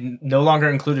online no longer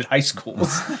included high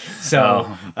schools.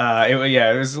 So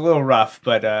it was a little rough,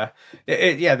 but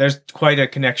there's quite a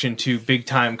connection to big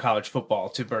time college football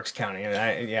to Berks County, and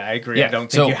I agree. Yeah, I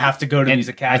don't think you have to go to these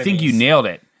academies. I think you nailed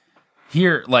it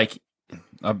here. Like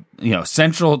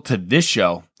central to this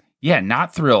show. Yeah,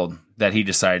 not thrilled that he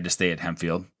decided to stay at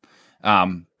Hempfield,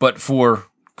 but for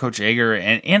Coach Ager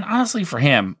and honestly for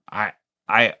him, I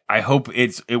hope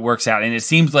it works out, and it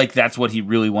seems like that's what he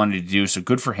really wanted to do. So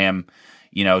good for him,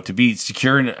 to be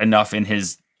secure enough in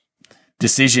his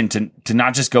decision to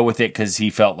not just go with it because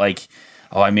he felt like,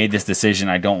 oh, I made this decision,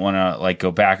 I don't want to like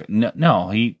go back. No,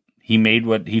 he made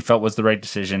what he felt was the right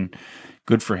decision.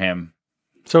 Good for him.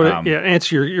 So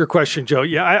answer your question, Joe.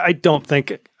 Yeah, I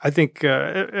think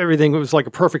everything was like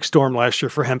a perfect storm last year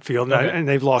for Hempfield, and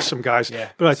they've lost some guys. Yeah,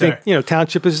 but I think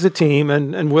Township is the team,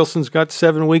 and Wilson's got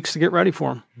 7 weeks to get ready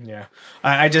for him. Yeah,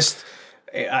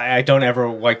 I don't ever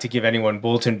like to give anyone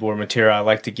bulletin board material. I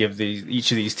like to give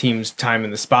each of these teams time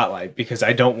in the spotlight because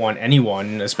I don't want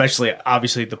anyone, especially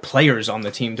obviously the players on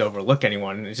the team, to overlook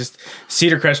anyone. It's just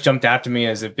Cedar Crest jumped out to me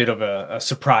as a bit of a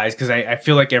surprise because I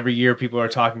feel like every year people are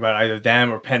talking about either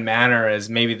them or Penn Manor as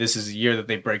maybe this is a year that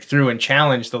they break through and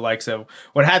challenge the likes of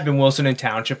what had been Wilson and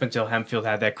Township until Hempfield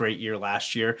had that great year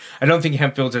last year. I don't think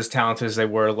Hempfield's as talented as they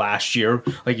were last year.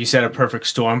 Like you said, a perfect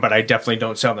storm, but I definitely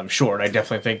don't sell them short. I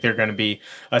definitely think they're going to be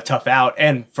a tough out.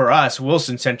 And for us,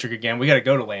 Wilson-centric again, we got to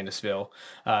go to Landisville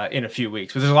in a few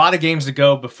weeks. But there's a lot of games to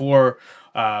go before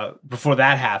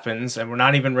that happens, and we're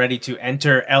not even ready to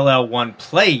enter LL1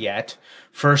 play yet.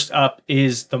 First up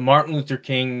is the Martin Luther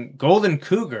King Golden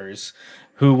Cougars,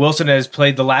 who Wilson has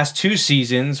played the last 2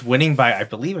 seasons, winning by, I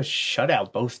believe, a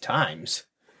shutout both times.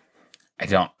 I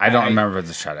don't remember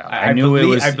the shutout. I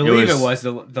believe it was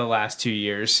the last 2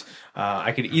 years.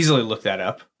 I could easily look that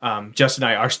up. Justin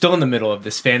and I are still in the middle of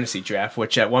this fantasy draft,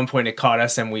 which at one point it caught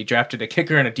us, and we drafted a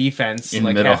kicker and a defense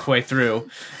halfway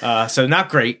through. So not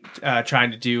great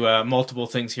trying to do multiple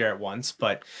things here at once.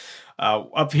 But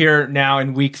up here now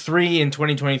in week 3 in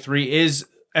 2023 is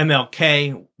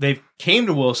MLK. They've came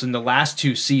to Wilson the last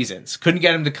 2 seasons. Couldn't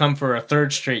get him to come for a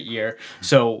 3rd straight year.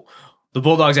 So the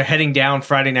Bulldogs are heading down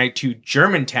Friday night to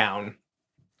Germantown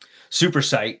Super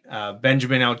Site,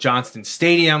 Benjamin L. Johnston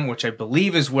Stadium, which I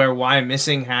believe is where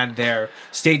Wyomissing had their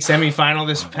state semifinal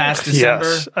this past December.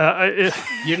 Yes.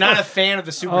 You're not a fan of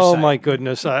the Super Site. Oh, my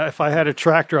goodness. If I had a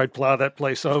tractor, I'd plow that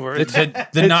place over.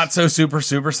 The not-so-super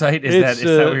site? Is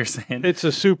that what you're saying? It's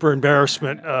a super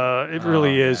embarrassment. It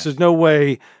really is. There's no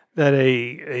way that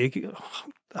a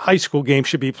high school game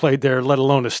should be played there, let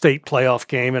alone a state playoff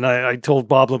game. And I told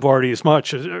Bob Lombardi as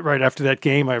much. Right after that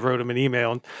game, I wrote him an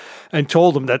email and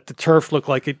told him that the turf looked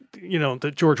like it,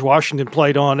 that George Washington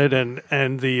played on it,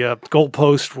 and the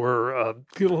goalposts were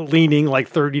leaning like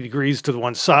 30 degrees to the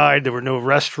one side. There were no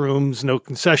restrooms, no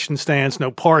concession stands,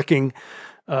 no parking.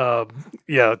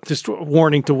 Just a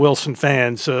warning to Wilson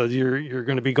fans. You're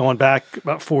going to be going back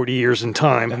about 40 years in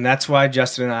time. And that's why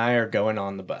Justin and I are going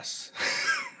on the bus.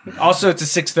 Also, it's a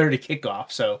 6:30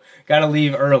 kickoff, so got to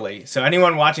leave early. So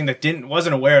anyone watching that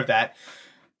wasn't aware of that,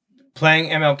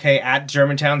 playing MLK at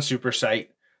Germantown Super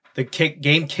Site, the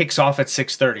game kicks off at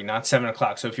 6:30, not 7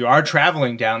 o'clock. So if you are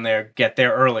traveling down there, get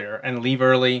there earlier and leave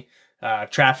early.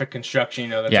 Traffic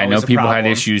construction, that's I always know a people problem.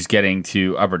 had issues getting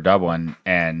to Upper Dublin,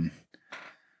 and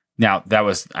now that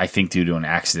was, I think, due to an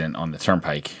accident on the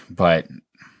turnpike. But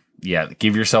yeah,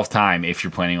 give yourself time if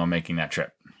you're planning on making that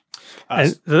trip.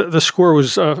 And the score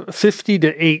was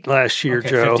 50-8 last year, okay,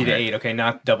 Joe. 50-8. Okay,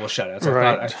 not double shutouts.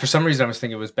 Right. For some reason, I was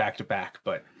thinking it was back to back,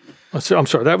 but I'm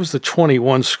sorry, that was the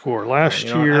 21 score last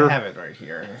year. I have it right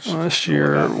here. Last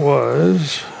year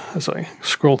was, as I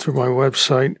scroll through my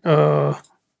website,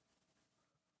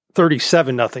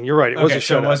 37-0. You're right. It was a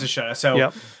shutout. It was a shutout. So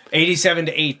Yep.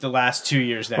 87-8 the last 2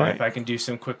 years then, Right. if I can do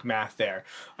some quick math there.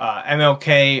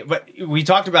 MLK, but we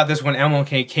talked about this when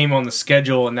MLK came on the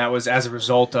schedule, and that was as a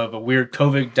result of a weird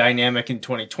COVID dynamic in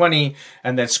 2020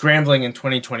 and then scrambling in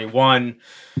 2021.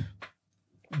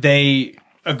 They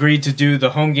agreed to do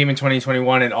the home game in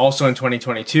 2021 and also in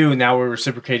 2022. And now we're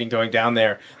reciprocating going down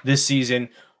there this season.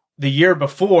 The year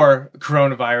before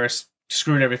coronavirus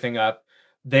screwed everything up,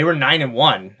 they were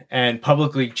 9-1 and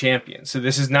public league champions. So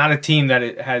this is not a team that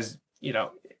it has,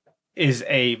 is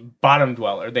a bottom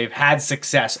dweller. They've had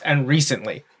success, and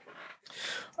recently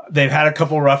they've had a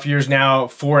couple rough years now.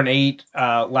 4-8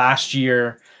 last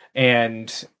year,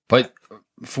 but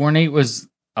 4-8 was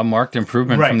a marked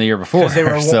improvement from the year before.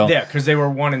 Because they were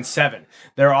 1-7.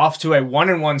 They're off to a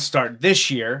 1-1 start this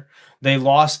year. They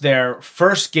lost their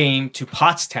first game to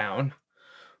Pottstown,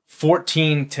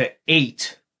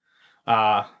 14-8.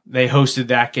 They hosted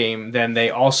that game. Then they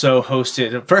also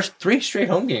hosted the first 3 straight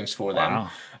home games for them.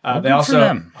 Wow. They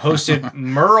also hosted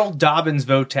Merle Dobbins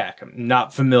Votech. I'm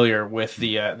not familiar with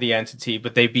the entity,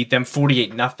 but they beat them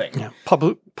 48-0. Yeah,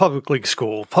 public league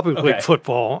school, public league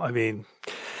football. I mean,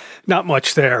 not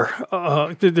much there.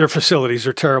 Their facilities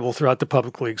are terrible throughout the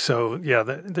public league. So yeah,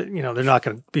 they're not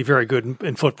going to be very good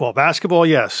in football. Basketball,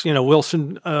 yes.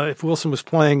 Wilson. If Wilson was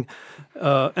playing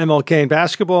MLK in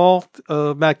basketball,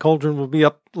 Matt Coldren will be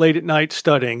up late at night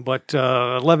studying. But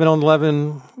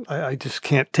 11-on-11, I just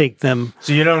can't take them.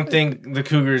 So you don't think the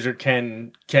Cougars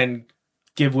can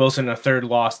give Wilson a third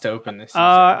loss to open this season?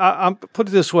 I'm put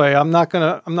it this way: I'm not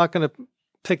gonna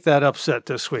pick that upset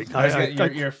this week.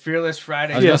 Your Fearless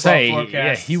Friday. I was going to say,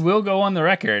 forecast. he will go on the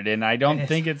record, and I don't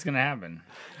think it's going to happen.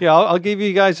 Yeah, I'll give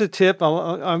you guys a tip.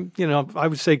 I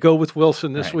would say go with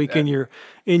Wilson this week in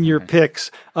your picks.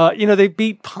 They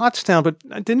beat Pottstown,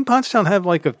 but didn't Pottstown have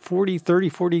like a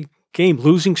 40 game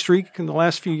losing streak in the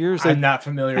last few years? I'm not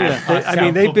familiar with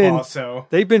Pottstown football,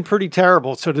 they've been pretty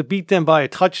terrible. So to beat them by a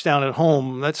touchdown at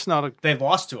home, that's not a. They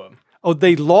lost to them. Oh,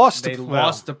 they lost. They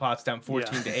lost to Pottstown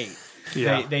 14-8.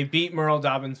 Yeah. They beat Merle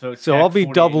Dobbins Votech. So I'll be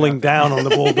doubling down on the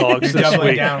Bulldogs this doubling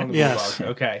week. Down on the Bulldogs.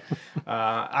 Okay.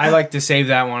 I like to save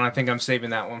that one. I think I'm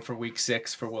saving that one for week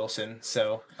 6 for Wilson.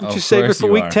 So just save it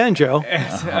for week 10, Joe.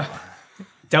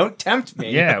 Don't tempt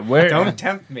me. Yeah, don't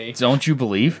tempt me. Don't you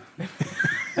believe?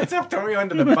 Don't throw me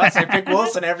under the bus. I pick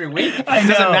Wilson every week. It doesn't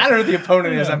matter who the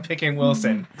opponent is. I'm picking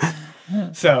Wilson.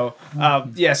 So,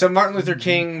 so Martin Luther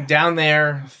King down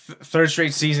there, third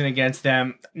straight season against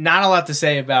them. Not a lot to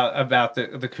say about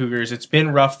the Cougars. It's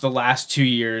been rough the last 2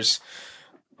 years.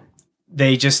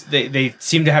 They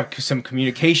seem to have some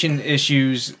communication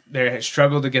issues. They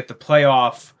struggled to get the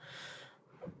playoff,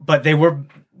 but they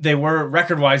were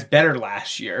record-wise better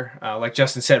last year. Like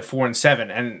Justin said, 4-7,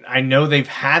 and I know they've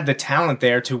had the talent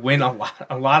there to win a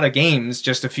lot of games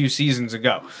just a few seasons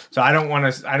ago. So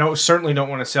certainly don't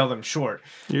want to sell them short.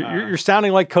 You're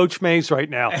sounding like Coach Mays right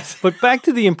now. But back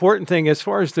to the important thing as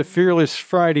far as the Fearless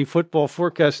Friday football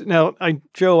forecast. Now,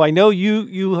 Joe, I know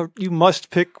you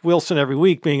must pick Wilson every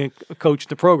week, being a coach in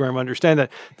the program. I understand that.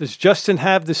 Does Justin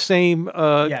have the same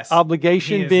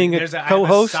obligation being a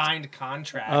co-host? I have a signed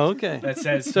contract. Oh, okay. That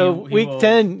says. So week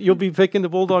 10, you'll be picking the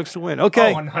Bulldogs to win.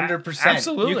 Okay. 100%.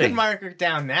 Absolutely. You can mark it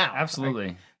down now.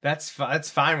 Absolutely. That's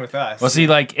fine with us. Well, see,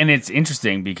 and it's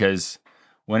interesting because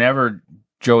whenever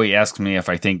Joey asks me if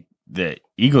I think the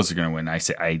Eagles are going to win,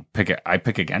 I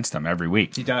pick against them every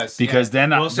week. He does because then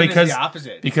Wilson is the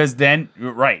opposite. Because then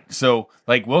right, so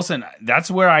like Wilson,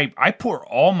 that's where I pour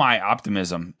all my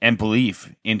optimism and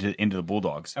belief into the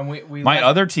Bulldogs. And we my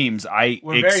other teams,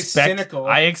 we're very cynical.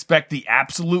 I expect the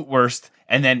absolute worst,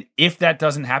 and then if that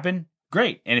doesn't happen,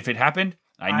 great. And if it happened,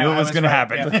 I knew it was going to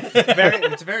happen. Yeah.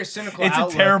 It's a very cynical. It's a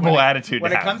terrible attitude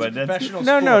when to it comes have, to professional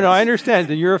No, sports. I understand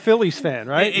that you're a Phillies fan,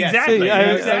 right? Exactly. See,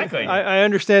 Exactly. I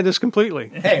understand this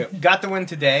completely. Hey, got the win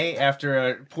today after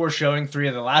a poor showing 3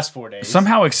 of the last 4 days.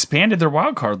 Somehow expanded their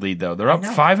wild card lead though. They're up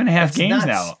 5.5 games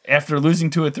now after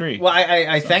losing 2 of 3. Well,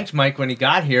 I thanked Mike when he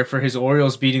got here for his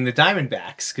Orioles beating the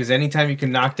Diamondbacks, because anytime you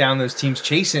can knock down those teams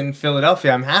chasing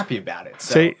Philadelphia, I'm happy about it.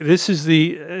 So. See, this is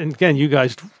and again, you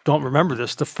guys don't remember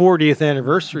this, the 40th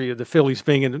anniversary of the Phillies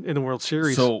being in the World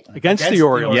Series against the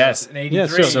Orioles. Yes. In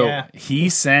 83, so he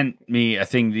sent me a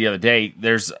thing the other day.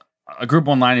 There's a group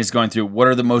online is going through what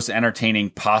are the most entertaining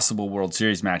possible World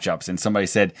Series matchups, and somebody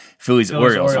said Phillies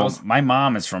Orioles. Well, my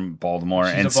mom is from Baltimore,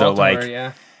 and so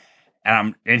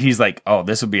and he's like, "Oh,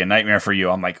 this would be a nightmare for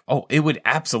you." I'm like, "Oh, it would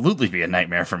absolutely be a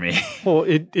nightmare for me." Well,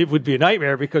 it would be a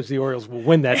nightmare because the Orioles will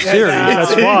win that series.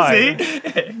 That's why.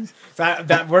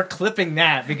 That we're clipping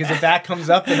that, because if that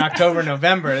comes up in October,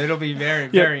 November, it'll be very,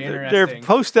 very interesting.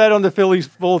 Post that on the Phillies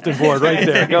bulletin board right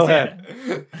there. Go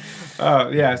ahead. Oh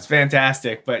yeah, it's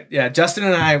fantastic. But yeah, Justin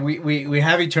and I, we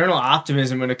have eternal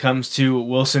optimism when it comes to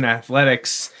Wilson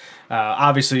athletics.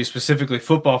 Obviously, specifically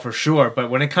football for sure, but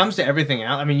when it comes to everything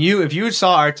else, I mean, if you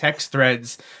saw our text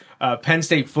threads, Penn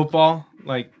State football,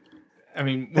 we're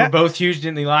both huge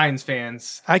Nittany Lions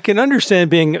fans. I can understand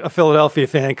being a Philadelphia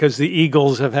fan because the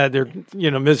Eagles have had their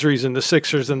miseries, and the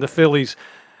Sixers and the Phillies.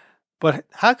 But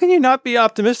how can you not be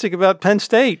optimistic about Penn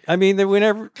State? I mean, they win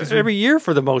every year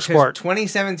for the most part.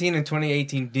 2017 and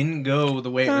 2018 didn't go the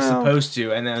way it was supposed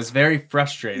to, and that was very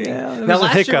frustrating. Yeah, now,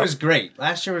 last year was great.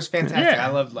 Last year was fantastic. I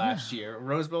loved last year.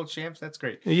 Rose Bowl champs, that's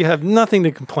great. You have nothing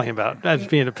to complain about as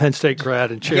being a Penn State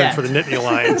grad and cheering for the Nittany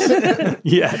Lions.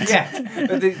 Yeah.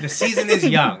 But the season is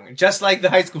young, just like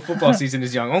the high school football season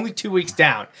is young. Only 2 weeks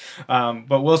down.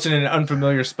 But Wilson in an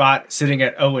unfamiliar spot, sitting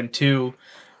at 0-2.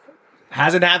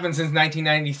 Hasn't happened since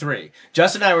 1993.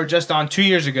 Justin and I were just on 2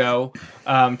 years ago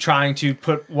trying to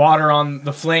put water on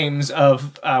the flames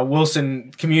of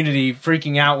Wilson community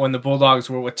freaking out when the Bulldogs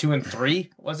were, 2-3,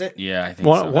 was it? Yeah, I think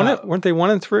so. Weren't they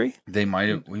 1-3? They might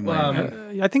have. We might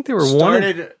have. I think they were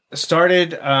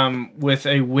started with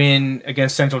a win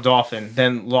against Central Dauphin,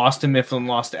 then lost to Mifflin,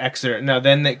 lost to Exeter. No,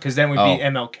 then because then we beat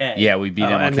MLK. Yeah, we beat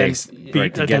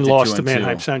MLK. And then lost to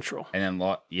Mannheim Central. And then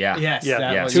lost. Yeah. Yes.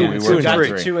 Yeah. So we were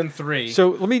 2-3. So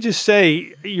let me just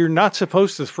say, you're not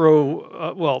supposed to throw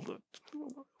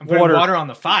I'm putting water on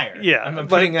the fire. Yeah, I'm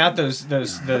putting out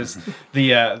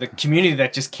the community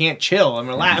that just can't chill and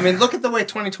relax. I mean, look at the way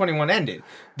 2021 ended.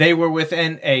 They were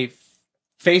within a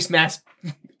face mask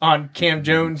on Cam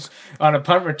Jones on a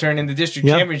punt return in the district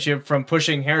championship from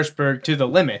pushing Harrisburg to the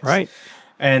limit. Right.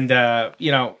 And,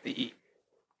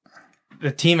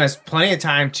 the team has plenty of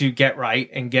time to get right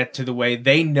and get to the way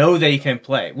they know they can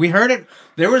play. We heard it.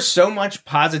 There was so much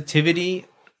positivity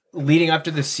leading up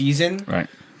to the season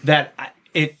that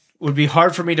it would be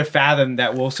hard for me to fathom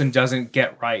that Wilson doesn't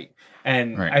get right.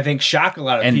 And I think shock a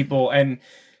lot of people. And,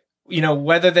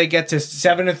 whether they get to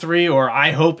 7-3 or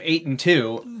I hope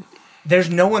 8-2,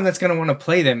 there's no one that's going to want to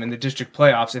play them in the district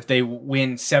playoffs if they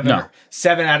win 7 out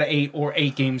of 8 or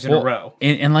 8 games in a row.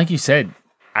 And like you said,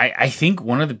 I think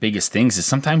one of the biggest things is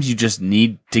sometimes you just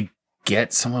need to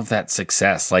get some of that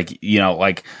success. Like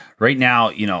right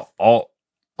now,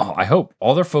 I hope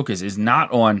all their focus is not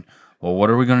on, well, what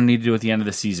are we going to need to do at the end of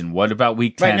the season? What about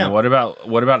week 10? Right, what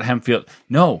about Hempfield?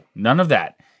 No, none of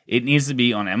that. It needs to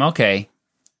be on MLK.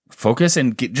 Focus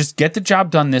and just get the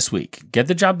job done this week. Get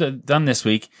the job done this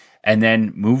week, and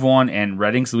then move on. And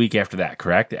Reading's the week after that,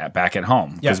 correct? Back at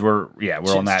home because we're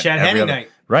on that Chad Henne night,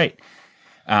 right?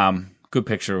 Good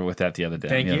picture with that the other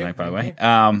night, by the way.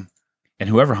 And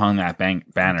whoever hung that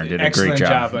banner did a great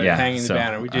job. Hanging the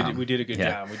banner. We did a good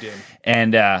job. We did.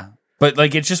 And but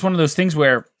it's just one of those things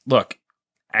where, look,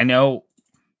 I know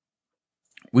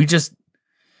we just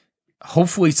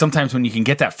hopefully sometimes when you can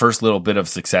get that first little bit of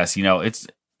success,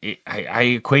 I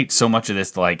equate so much of this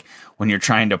to when you're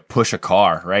trying to push a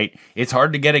car, right? It's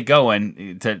hard to get it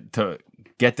going to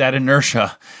get that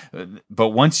inertia, but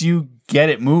once you get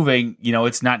it moving,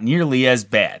 it's not nearly as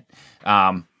bad.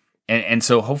 And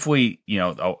so hopefully,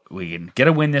 we can get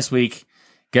a win this week,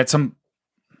 get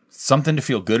something to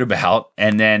feel good about,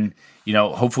 and then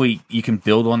hopefully you can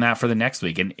build on that for the next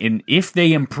week. And if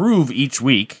they improve each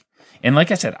week, And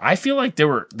like I said, I feel like there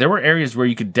were areas where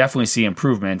you could definitely see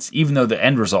improvements, even though the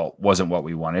end result wasn't what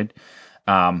we wanted.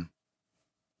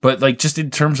 But like just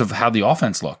in terms of how the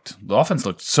offense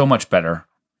looked so much better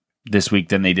this week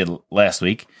than they did last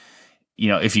week.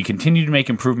 If you continue to make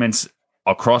improvements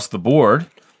across the board,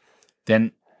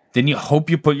 then you hope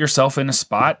you put yourself in a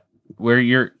spot where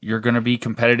you're going to be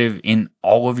competitive in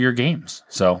all of your games.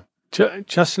 So,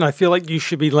 Justin, I feel like you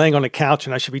should be laying on a couch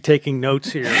and I should be taking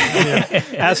notes here,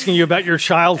 asking you about your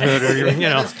childhood or your.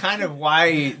 That's kind of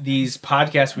why these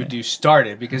podcasts we do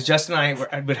started, because Justin and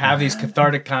I would have these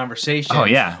cathartic conversations. Oh,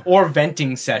 yeah. Or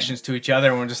venting sessions to each other,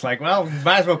 and we're just like, well, we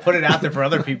might as well put it out there for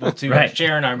other people to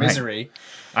share in our misery.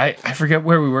 I forget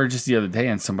where we were just the other day,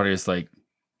 and somebody was like,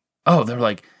 "Oh, they're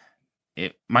like,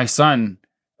 my son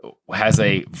has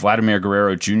a Vladimir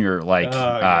Guerrero Jr.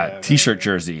 T-shirt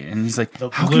jersey," and he's like,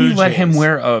 "How can you let him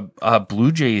wear a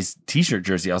Blue Jays T-shirt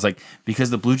jersey?" I was like, "Because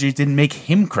the Blue Jays didn't make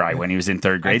him cry when he was in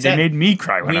third grade; they made me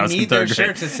cry when I was in third grade." We need those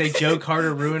shirts that say "Joe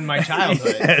Carter ruined my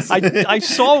childhood." Yes. I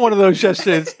saw one of those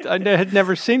yesterday. I had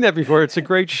never seen that before. It's a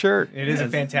great shirt. It is a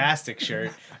fantastic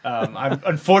shirt.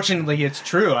 Unfortunately, it's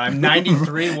true. I'm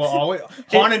 93. Will always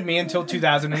haunted me until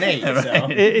 2008. So.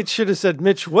 It should have said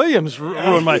Mitch Williams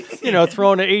ruined my,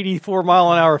 throwing an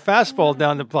 84-mile-an-hour fastball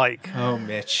down the pike. Oh,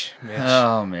 Mitch.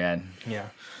 Oh, man. Yeah.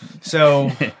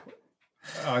 So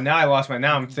now I lost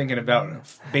now I'm thinking about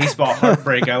baseball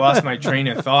heartbreak. I lost my train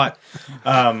of thought.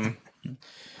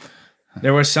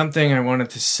 There was something I wanted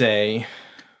to say.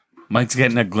 Mike's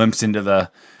getting a glimpse into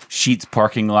the Sheetz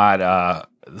parking lot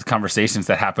conversations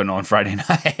that happen on Friday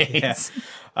nights.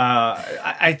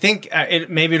 Yeah. I think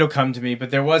maybe it'll come to me, but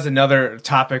there was another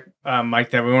topic,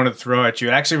 Mike, that we wanted to throw at you.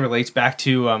 It actually relates back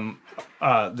to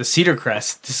the Cedar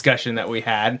Crest discussion that we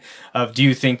had of, do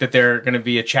you think that they're going to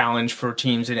be a challenge for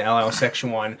teams in LL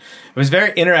Section 1? It was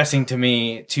very interesting to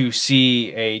me to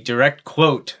see a direct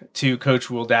quote to Coach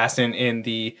Will Daston in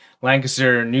the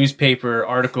Lancaster newspaper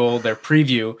article, their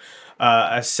preview,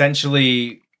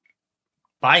 essentially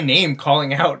by name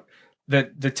calling out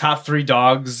the top three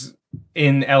dogs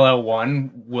in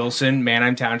LL1, Wilson,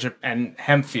 Manheim Township, and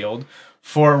Hempfield,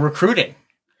 for recruiting.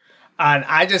 And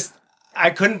I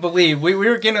couldn't believe, we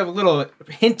were getting a little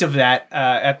hint of that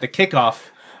at the kickoff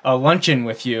luncheon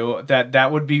with you,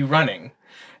 that would be running.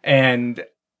 And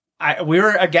we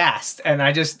were aghast, and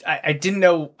I didn't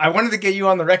know, I wanted to get you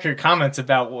on the record comments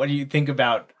about what do you think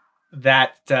about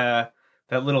that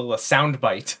little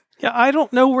soundbite. Yeah, I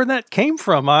don't know where that came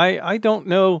from. I don't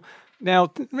know.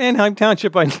 Now, Manheim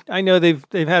Township, I know they've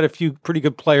had a few pretty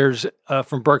good players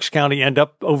from Berks County end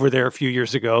up over there a few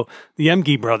years ago. The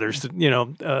Emge brothers,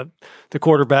 the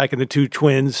quarterback, and the two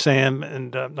twins, Sam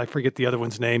and I forget the other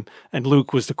one's name, and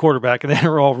Luke was the quarterback, and they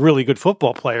were all really good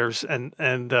football players. And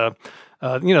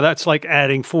that's like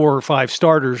adding 4 or 5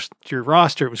 starters to your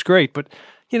roster. It was great, but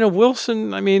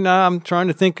Wilson. I'm trying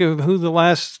to think of who the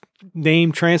last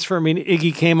name transfer.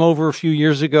 Iggy came over a few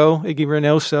years ago, Iggy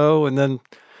Reynoso, and then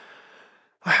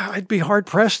I'd be hard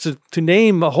pressed to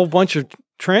name a whole bunch of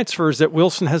transfers that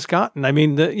Wilson has gotten.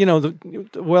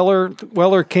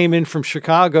 Weller came in from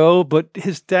Chicago, but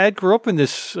his dad grew up in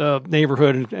this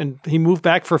neighborhood and he moved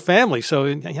back for family. So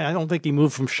I don't think he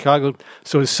moved from Chicago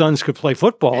so his sons could play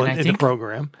football in the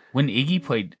program. When Iggy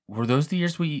played, were those the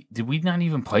years did we not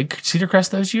even play Cedar Crest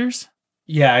those years?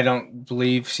 Yeah, I don't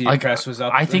believe Cedar Crest was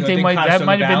up. I think that might have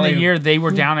been the year they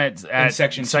were down at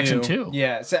Section 2.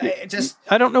 Yeah, so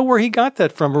I don't know where he got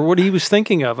that from or what he was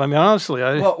thinking of. Honestly,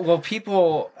 well,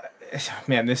 people,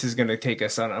 man, this is going to take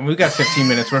us on. We've got 15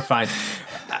 minutes. We're fine.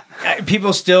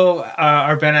 People still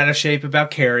are bent out of shape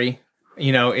about Carey.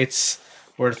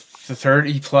 We're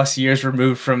 30 plus years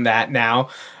removed from that now.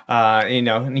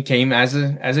 And he came as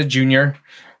a junior.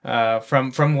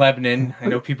 From Lebanon. I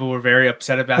know people were very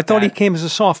upset about that. I thought he came as a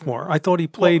sophomore. I thought he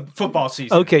played football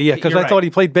season. Okay, yeah, because I thought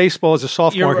he played baseball as a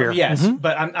sophomore here. Yes,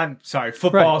 but I'm sorry,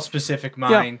 football specific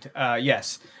mind. Yeah.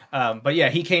 Yes. But yeah,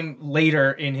 he came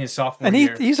later in his sophomore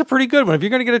year. And he's a pretty good one. If you're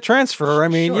going to get a transfer, sure.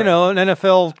 An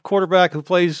NFL quarterback who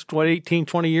plays 18,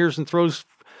 20 years and throws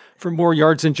for more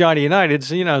yards than Johnny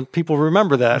United's, people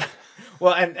remember that.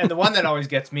 Well, and the one that always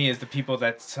gets me is the people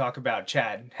that talk about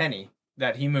Chad Henne.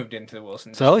 That he moved into the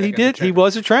Wilson. So he did. He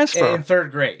was a transfer in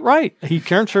third grade, right? He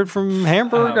transferred from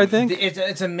Hamburg, I think.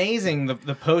 It's amazing the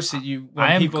posts that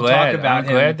talk about. I'm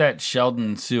glad that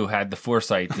Sheldon Sue had the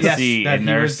foresight to see in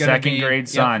their second grade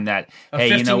son that a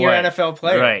 15-year NFL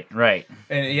player, right,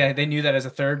 and yeah, they knew that as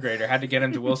a third grader, had to get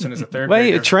him to Wilson as a third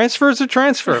grader. Wait, a transfer is a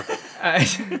transfer.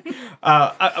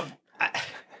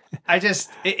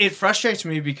 It frustrates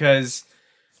me because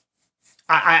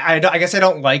I guess I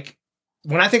don't like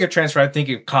when I think of transfer, I think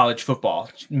of college football,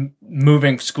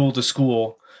 moving school to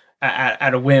school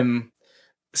at a whim.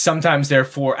 Sometimes they're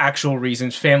for actual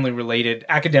reasons, family related,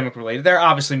 academic related. They're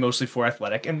obviously mostly for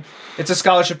athletic, and it's a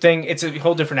scholarship thing. It's a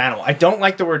whole different animal. I don't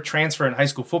like the word transfer in high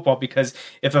school football because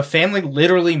if a family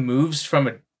literally moves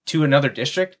to another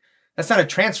district, that's not a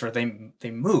transfer.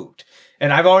 They moved.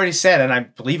 And I've already said, and I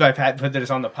believe I've put this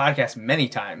on the podcast many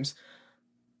times,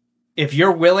 if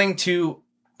you're willing to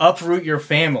uproot your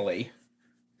family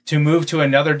to move to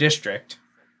another district,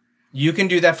 you can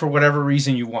do that for whatever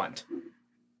reason you want.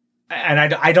 And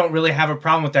I don't really have a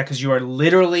problem with that because you are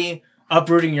literally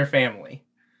uprooting your family.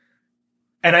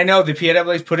 And I know the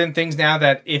PIAA's put in things now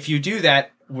that if you do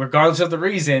that, regardless of the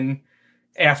reason,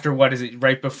 after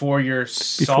right before your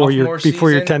sophomore season?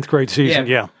 Before your 10th grade season,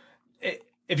 yeah.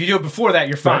 If you do it before that,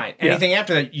 you're fine. Right, yeah. Anything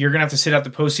after that, you're going to have to sit out the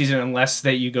postseason unless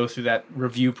that you go through that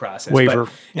review process. Waiver.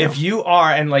 But if you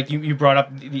are, and like you brought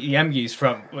up the MGs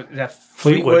from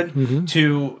Fleetwood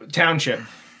to Township,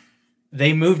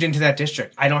 they moved into that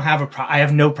district. I don't have I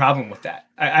have no problem with that.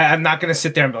 I'm not going to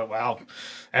sit there and be like, well,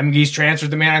 MGs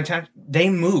transferred the man on town. They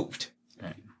moved.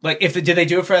 Right. Like, did they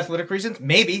do it for athletic reasons?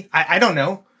 Maybe. I don't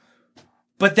know.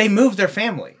 But they moved their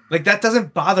family. Like, that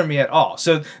doesn't bother me at all.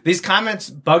 So these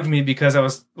comments bugged me because I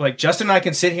was like, Justin and I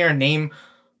can sit here and name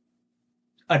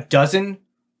a dozen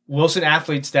Wilson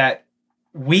athletes that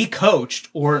we coached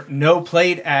or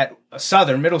played at a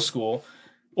Southern middle school,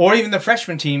 or even the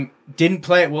freshman team didn't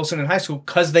play at Wilson in high school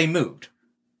because they moved.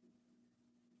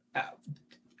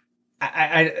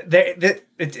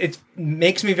 It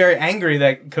makes me very angry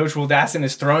that Coach Wildassin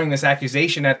is throwing this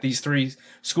accusation at these three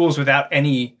schools without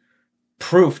any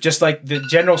proof, just like the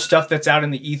general stuff that's out in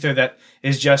the ether that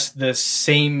is just the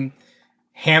same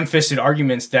ham-fisted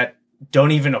arguments that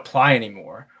don't even apply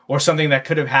anymore, or something that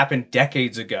could have happened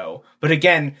decades ago. But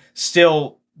again,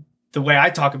 still, the way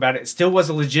I talk about it, still was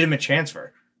a legitimate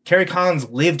transfer. Kerry Collins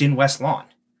lived in West Lawn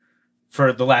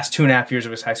for the last 2.5 years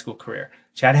of his high school career.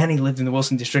 Chad Henne lived in the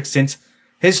Wilson district since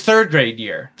his 3rd grade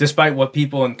year, despite what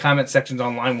people in comment sections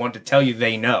online want to tell you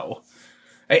they know.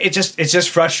 It's just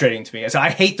frustrating to me. So I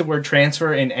hate the word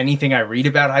transfer in anything I read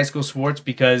about high school sports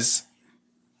because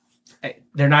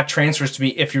they're not transfers to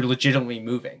me if you're legitimately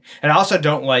moving. And I also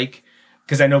don't like,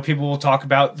 because I know people will talk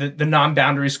about the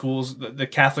non-boundary schools, the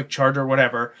Catholic charter,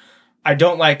 whatever. I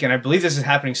don't like, and I believe this is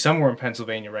happening somewhere in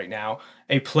Pennsylvania right now,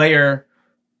 a player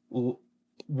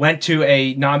went to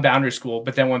a non-boundary school,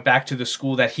 but then went back to the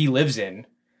school that he lives in,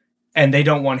 and they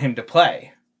don't want him to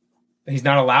play. He's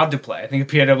not allowed to play. I think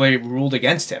the PIAA ruled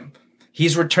against him.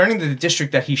 He's returning to the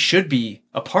district that he should be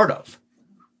a part of.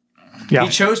 Yeah. He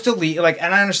chose to leave.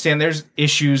 And I understand there's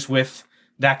issues with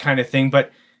that kind of thing,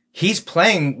 but he's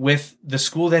playing with the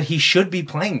school that he should be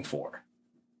playing for.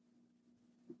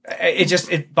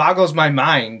 It boggles my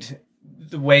mind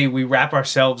the way we wrap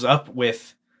ourselves up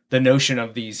with the notion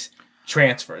of these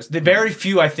transfers. The very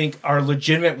few, I think, are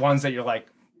legitimate ones that you're like,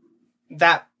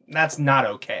 that's not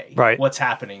okay. Right. What's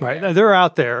happening? Right. There. They're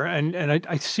out there, and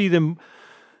I see them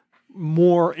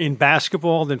more in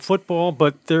basketball than football,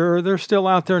 but they're still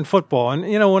out there in football. And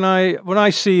when I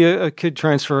see a kid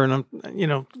transfer, and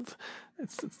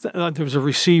there was a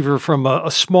receiver from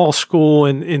a small school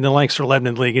in the Lancaster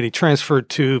Lebanon League, and he transferred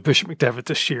to Bishop McDevitt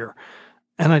this year,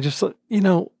 and I just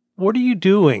what are you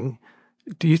doing?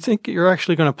 Do you think you're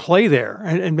actually going to play there?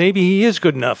 And maybe he is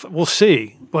good enough. We'll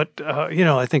see. But,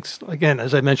 I think, again,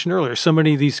 as I mentioned earlier, so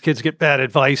many of these kids get bad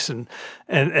advice and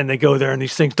they go there and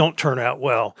these things don't turn out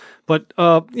well. But,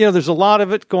 there's a lot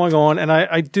of it going on. And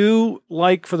I do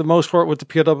like, for the most part, what the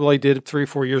PIAA did 3 or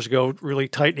 4 years ago, really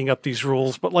tightening up these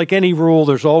rules. But like any rule,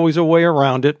 there's always a way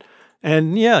around it.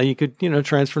 And, you could,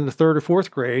 transfer in the 3rd or 4th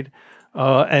grade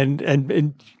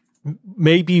and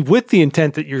maybe with the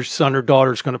intent that your son or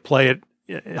daughter is going to play it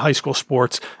high school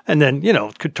sports, and then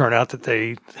it could turn out that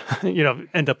they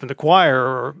end up in the choir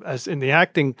or as in the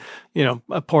acting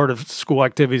a part of school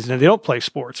activities, and they don't play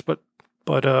sports, but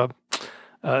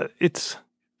it's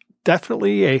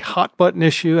definitely a hot button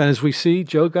issue. And as we see,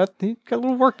 Joe got a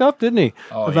little worked up, didn't he,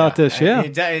 about this? Yeah,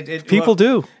 people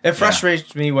do. It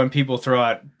frustrates me when people throw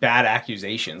out bad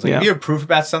accusations. If you have proof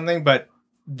about something, but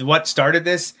what started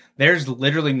this, there's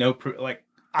literally no proof.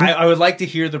 I would like to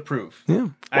hear the proof. Yeah.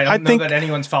 I don't know that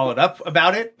anyone's followed up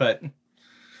about it, but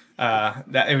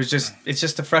it's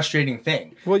just a frustrating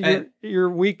thing. Well, your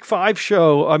week 5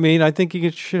 show, I think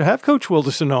you should have Coach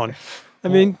Wildassin on.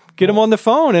 Get him on the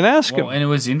phone and ask him. And it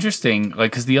was interesting,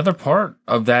 because the other part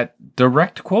of that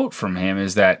direct quote from him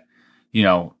is that,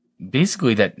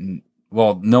 basically that,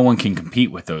 no one can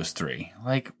compete with those 3.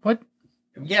 What?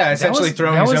 Yeah, essentially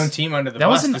throwing his own team under the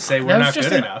bus to say we're not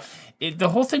good enough. The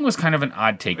whole thing was kind of an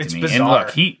odd take to me. Bizarre. And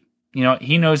look,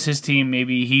 he knows his team.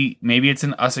 Maybe it's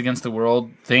an us against the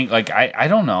world thing. Like I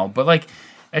don't know, but like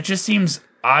it just seems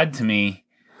odd to me.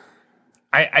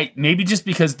 I maybe just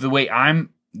because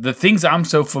the things I'm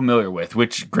so familiar with,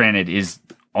 which granted is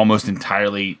almost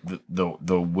entirely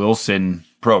the Wilson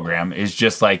program, is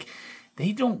just like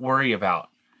they don't worry about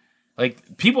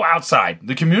like people outside.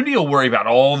 The community will worry about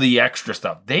all the extra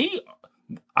stuff.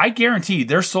 I guarantee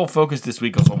their sole focus this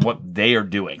week is on what they are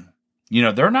doing.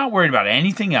 They're not worried about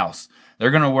anything else.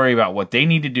 They're going to worry about what they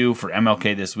need to do for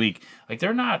MLK this week. Like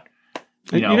they're not,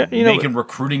 making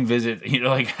recruiting visits.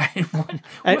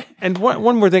 And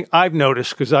one more thing I've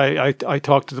noticed, because I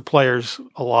talk to the players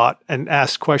a lot and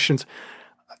ask questions.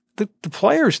 The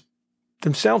players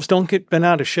themselves don't get bent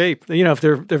out of shape. If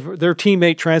their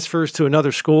teammate transfers to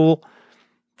another school,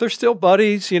 they're still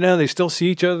buddies. They still see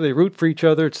each other. They root for each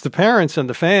other. It's the parents and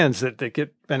the fans that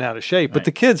get bent out of shape. Right. But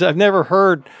the kids, I've never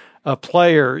heard a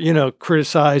player,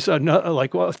 criticize a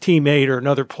teammate or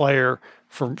another player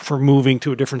for moving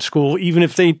to a different school, even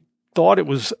if they thought it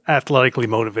was athletically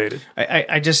motivated.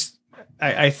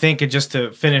 I think, and just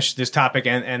to finish this topic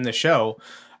and the show,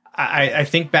 I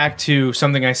think back to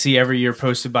something I see every year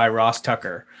posted by Ross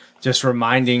Tucker, just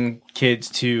reminding kids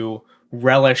to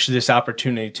relish this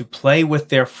opportunity to play with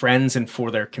their friends and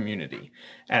for their community.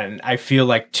 And I feel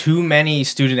like too many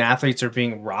student athletes are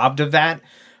being robbed of that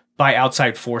by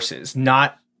outside forces,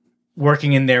 not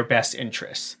working in their best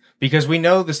interests. Because we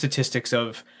know the statistics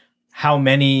of how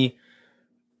many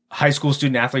high school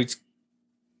student athletes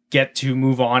get to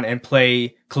move on and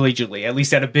play collegiately, at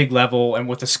least at a big level and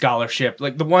with a scholarship.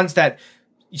 Like the ones that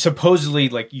supposedly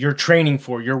like you're training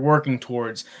for, you're working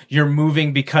towards, you're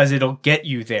moving because it'll get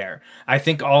you there. I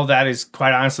think all that is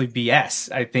quite honestly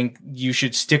BS. I think you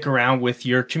should stick around with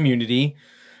your community.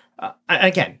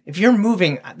 Again, if you're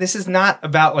moving, this is not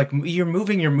about like you're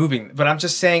moving, but I'm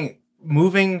just saying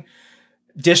moving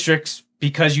districts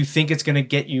because you think it's going to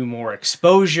get you more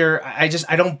exposure. I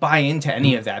don't buy into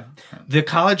any of that. The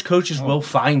college coaches will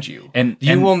find you and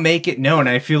you will make it known.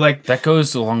 I feel like that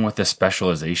goes along with the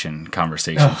specialization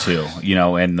conversation too,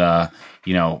 and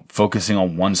focusing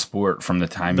on one sport from the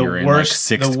time you're in like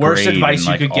sixth grade. The worst advice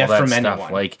you like could get from stuff.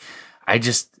 anyone. Like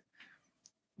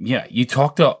you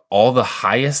talk to all the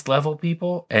highest level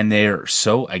people and they're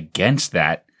so against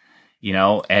that,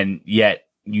 and yet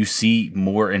you see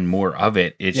more and more of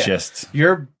it. It's just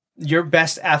your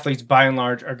best athletes by and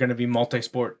large are going to be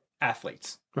multi-sport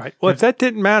athletes. Right. Well, if that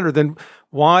didn't matter, then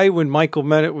why, when Michael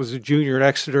Bennett was a junior at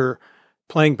Exeter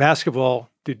playing basketball,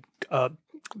 did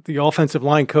the offensive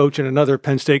line coach and another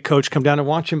Penn State coach come down and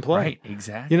watch him play? Right,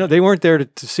 exactly. They weren't there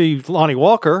to see Lonnie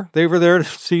Walker. They were there to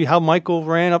see how Michael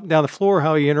ran up and down the floor,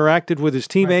 how he interacted with his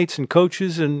teammates and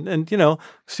coaches and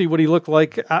see what he looked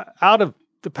like out of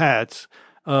the pads.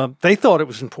 They thought it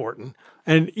was important.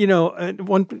 And,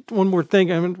 one more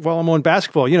thing, while I'm on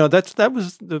basketball, that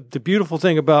was the beautiful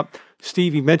thing about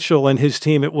Stevie Mitchell and his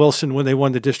team at Wilson when they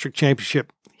won the district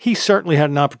championship. He certainly had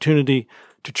an opportunity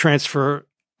to transfer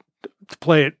to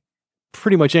play at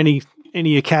pretty much any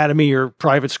academy or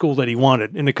private school that he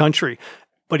wanted in the country.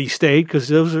 But he stayed because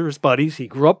those are his buddies. He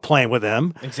grew up playing with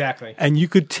them. Exactly. And you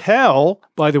could tell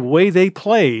by the way they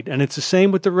played, and it's the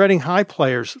same with the Reading High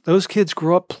players. Those kids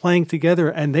grew up playing together,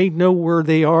 and they know where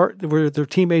they are, where their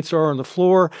teammates are on the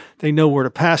floor. They know where to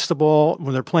pass the ball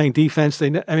when they're playing defense.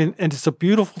 And it's a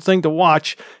beautiful thing to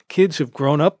watch kids who've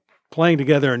grown up playing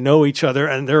together and know eeach other,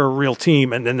 and they're a real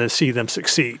team, and then to see them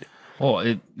succeed.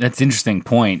 Well, that's an interesting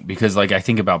point because, I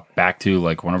think about back to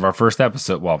one of our first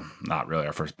episodes. Well, not really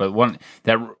our first, but one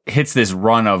that hits this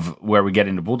run of where we get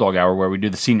into Bulldog Hour, where we do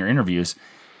the senior interviews,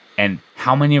 and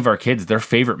how many of our kids, their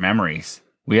favorite memories.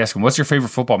 We ask them, "What's your favorite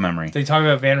football memory?" They talk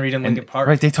about Van Reed and Lincoln Park.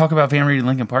 Right, they talk about Van Reed and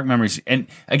Lincoln Park memories, and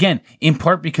again, in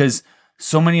part because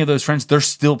so many of those friends they're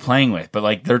still playing with,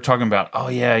 but they're talking about, "Oh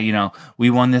yeah,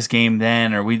 we won this game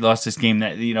then, or we lost this game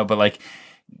that," but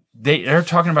They're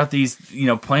talking about these,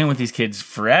 playing with these kids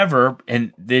forever,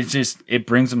 and it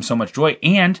brings them so much joy.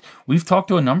 And we've talked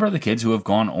to a number of the kids who have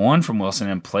gone on from Wilson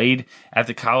and played at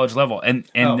the college level, and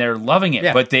they're loving it.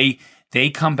 Yeah. But they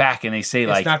come back and they say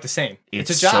it's not the same. It's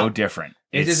a job. So different.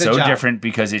 It's so different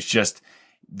because it's just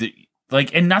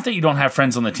and not that you don't have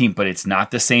friends on the team, but it's not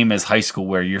the same as high school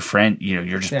where your friend,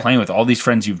 you're just playing with all these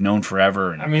friends you've known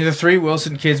forever. And, the 3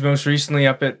 Wilson kids most recently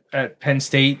up at Penn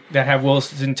State that have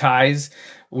Wilson ties.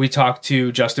 We talked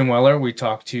to Justin Weller. We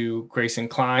talked to Grayson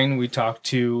Klein. We talked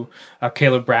to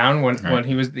Caleb Brown when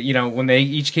he was, when they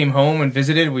each came home and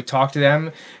visited. We talked to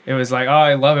them. It was like, oh,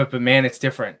 I love it, but man, it's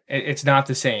different. It's not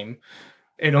the same.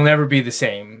 it'll never be the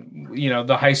same.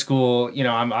 The high school,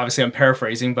 I'm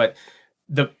paraphrasing, but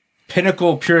the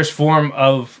pinnacle, purest form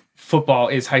of football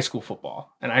is high school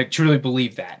football. And I truly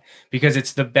believe that because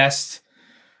it's the best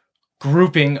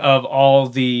grouping of all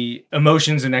the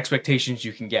emotions and expectations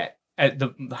you can get. At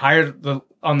the higher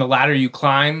on the ladder you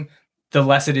climb, the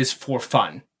less it is for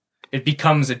fun. It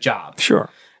becomes a job. Sure.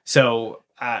 So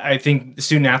I think the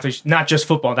student athletes, not just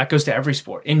football, that goes to every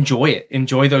sport. Enjoy it.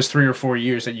 Enjoy those 3 or 4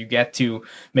 years that you get to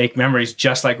make memories,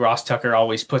 just like Ross Tucker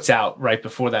always puts out right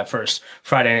before that first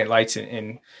Friday Night Lights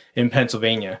in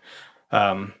Pennsylvania.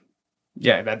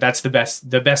 That's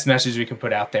the best message we can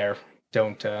put out there.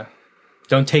 Don't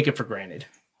take it for granted.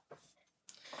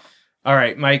 All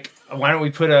right, Mike, why don't we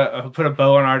put a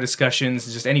bow on our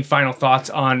discussions? Just any final thoughts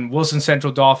on Wilson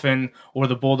Central Dauphin or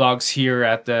the Bulldogs here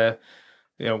at the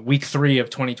week 3 of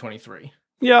 2023?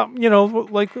 Yeah,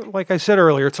 like I said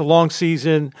earlier, it's a long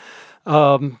season.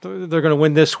 They're going to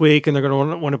win this week, and they're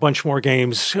going to win a bunch more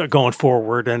games going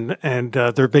forward. And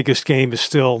their biggest game is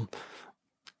still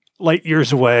light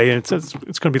years away, and it's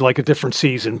going to be like a different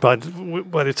season. But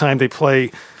by the time they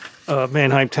play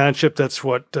Manheim Township, that's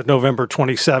November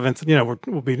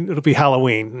 27th. It'll be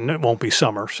Halloween, and it won't be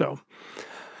summer. So,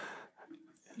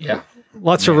 yeah,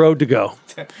 lots of road to go.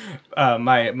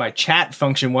 My chat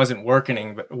function wasn't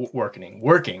working,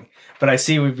 but I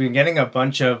see we've been getting a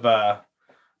bunch of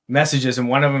messages, and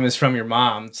one of them is from your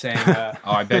mom saying,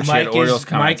 I bet she had Orioles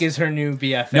comments. Mike is her new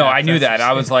BFF. No, I knew that.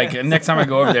 I was like, next time I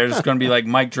go over there, there's going to be like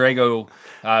Mike Drago,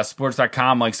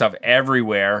 sports.com, like stuff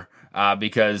everywhere.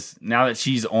 Because now that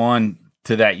she's on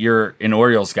to that you're an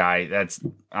Orioles guy,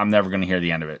 I'm never going to hear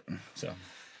the end of it. So,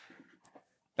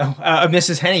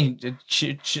 Mrs. Henny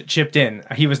chipped in.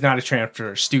 He was not a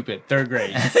transfer. Stupid. 3rd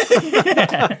grade.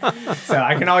 So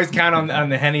I can always count on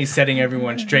the Henny setting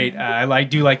everyone straight. I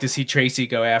do like to see Tracy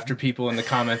go after people in the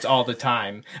comments all the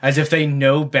time, as if they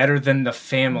know better than the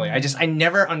family. I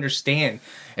never understand.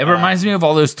 It reminds me of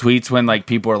all those tweets when like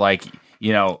people are like,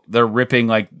 they're ripping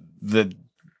like the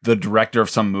director of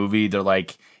some movie. They're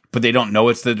like, but they don't know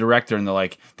it's the director, and they're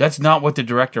like, that's not what the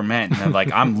director meant. And they're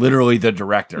like, I'm literally the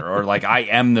director, or like, I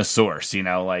am the source,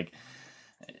 like.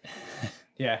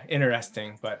 Yeah,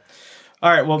 interesting. But all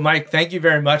right, well, Mike, thank you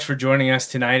very much for joining us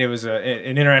tonight. It was an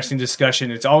interesting discussion.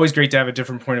 It's always great to have a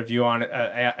different point of view on it,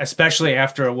 especially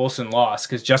after a Wilson loss,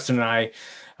 because Justin and I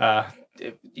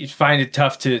you find it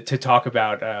tough to talk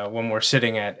about when we're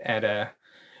sitting at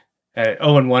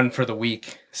 0-1 for the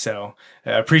week. So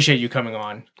appreciate you coming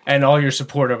on and all your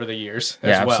support over the years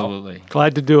as well. Absolutely.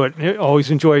 Glad to do it. Always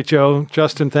enjoy it, Joe.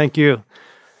 Justin, thank you.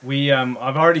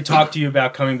 I've already talked to you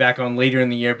about coming back on later in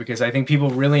the year because I think people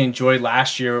really enjoyed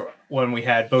last year when we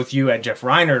had both you and Jeff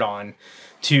Reinert on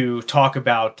to talk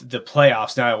about the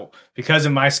playoffs. Now, because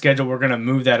of my schedule, we're going to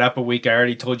move that up a week. I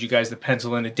already told you guys to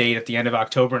pencil in a date at the end of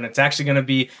October, and it's actually going to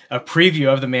be a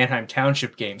preview of the Manheim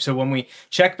Township game. So when we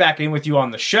check back in with you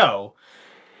on the show,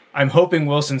 I'm hoping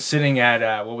Wilson's sitting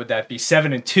at, what would that be,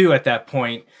 7-2 at that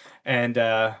point,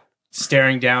 and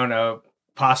staring down a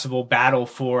possible battle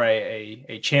for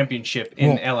a championship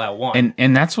in LL1.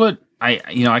 And that's what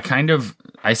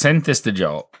I sent this to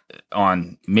Joe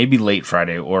on maybe late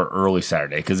Friday or early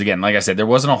Saturday. Because again, like I said, there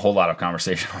wasn't a whole lot of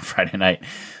conversation on Friday night.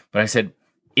 But I said,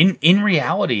 in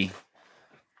reality,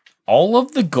 all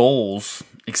of the goals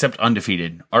except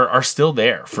undefeated are still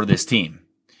there for this team.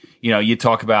 You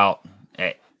talk about,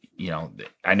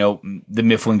 I know the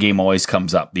Mifflin game always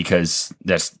comes up because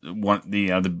that's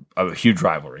a huge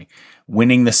rivalry.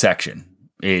 Winning the section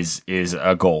is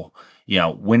a goal.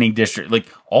 Winning district, like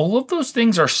all of those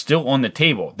things are still on the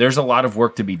table. There's a lot of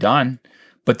work to be done,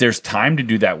 but there's time to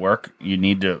do that work.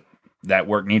 That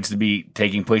work needs to be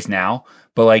taking place now,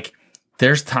 but like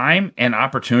there's time and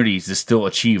opportunities to still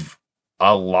achieve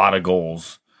a lot of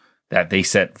goals that they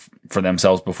set for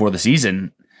themselves before the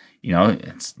season.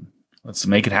 Let's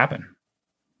make it happen.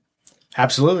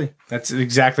 Absolutely. That's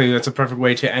a perfect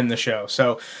way to end the show.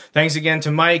 So thanks again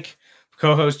to Mike,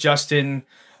 co-host Justin.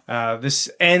 This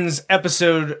ends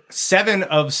episode 7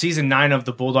 of season 9 of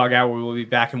the Bulldog Hour. We will be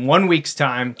back in 1 week's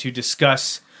time to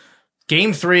discuss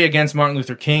Game 3 against Martin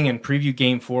Luther King and preview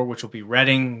Game 4, which will be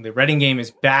Reading. The Reading game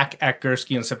is back at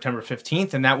Gursky on September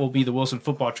 15th, and that will be the Wilson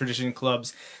Football Tradition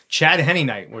Club's Chad Henne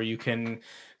Night, where you can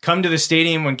come to the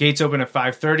stadium when gates open at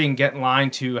 5:30 and get in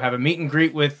line to have a meet and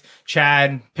greet with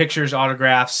Chad, pictures,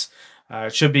 autographs.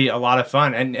 It should be a lot of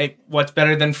fun. And what's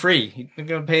better than free? You're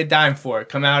going to pay a dime for it.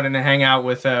 Come out and hang out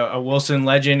with a Wilson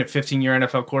legend, a 15-year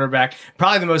NFL quarterback.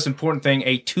 Probably the most important thing,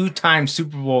 a 2-time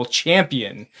Super Bowl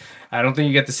champion. I don't think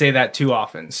you get to say that too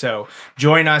often. So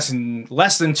join us in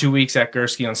less than 2 weeks at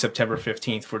Gursky on September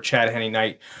 15th for Chad Henne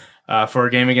Night. for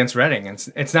a game against Reading. And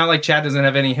it's not like Chad doesn't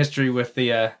have any history with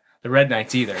the Red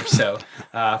Knights either. So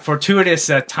fortuitous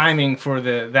timing for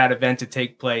that event to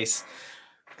take place.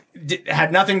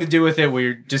 Had nothing to do with it. We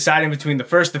were deciding between the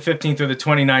 1st, the 15th, or the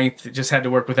 29th. Just had to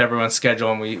work with everyone's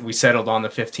schedule, and we settled on the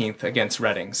 15th against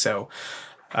Reading. So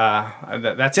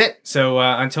that's it. So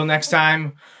until next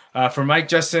time, for Mike,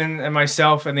 Justin, and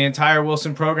myself, and the entire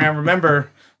Wilson program, remember,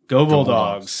 go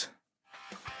Bulldogs.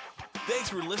 Thanks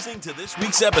for listening to this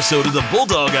week's episode of the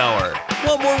Bulldog Hour.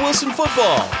 Want more Wilson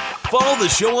football? Follow the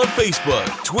show on Facebook,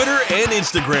 Twitter, and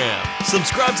Instagram.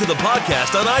 Subscribe to the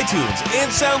podcast on iTunes and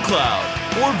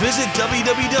SoundCloud, or visit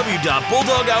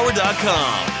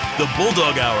www.bulldoghour.com. The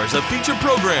Bulldog Hour is a featured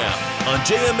program on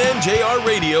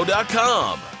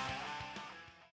jmnjrradio.com.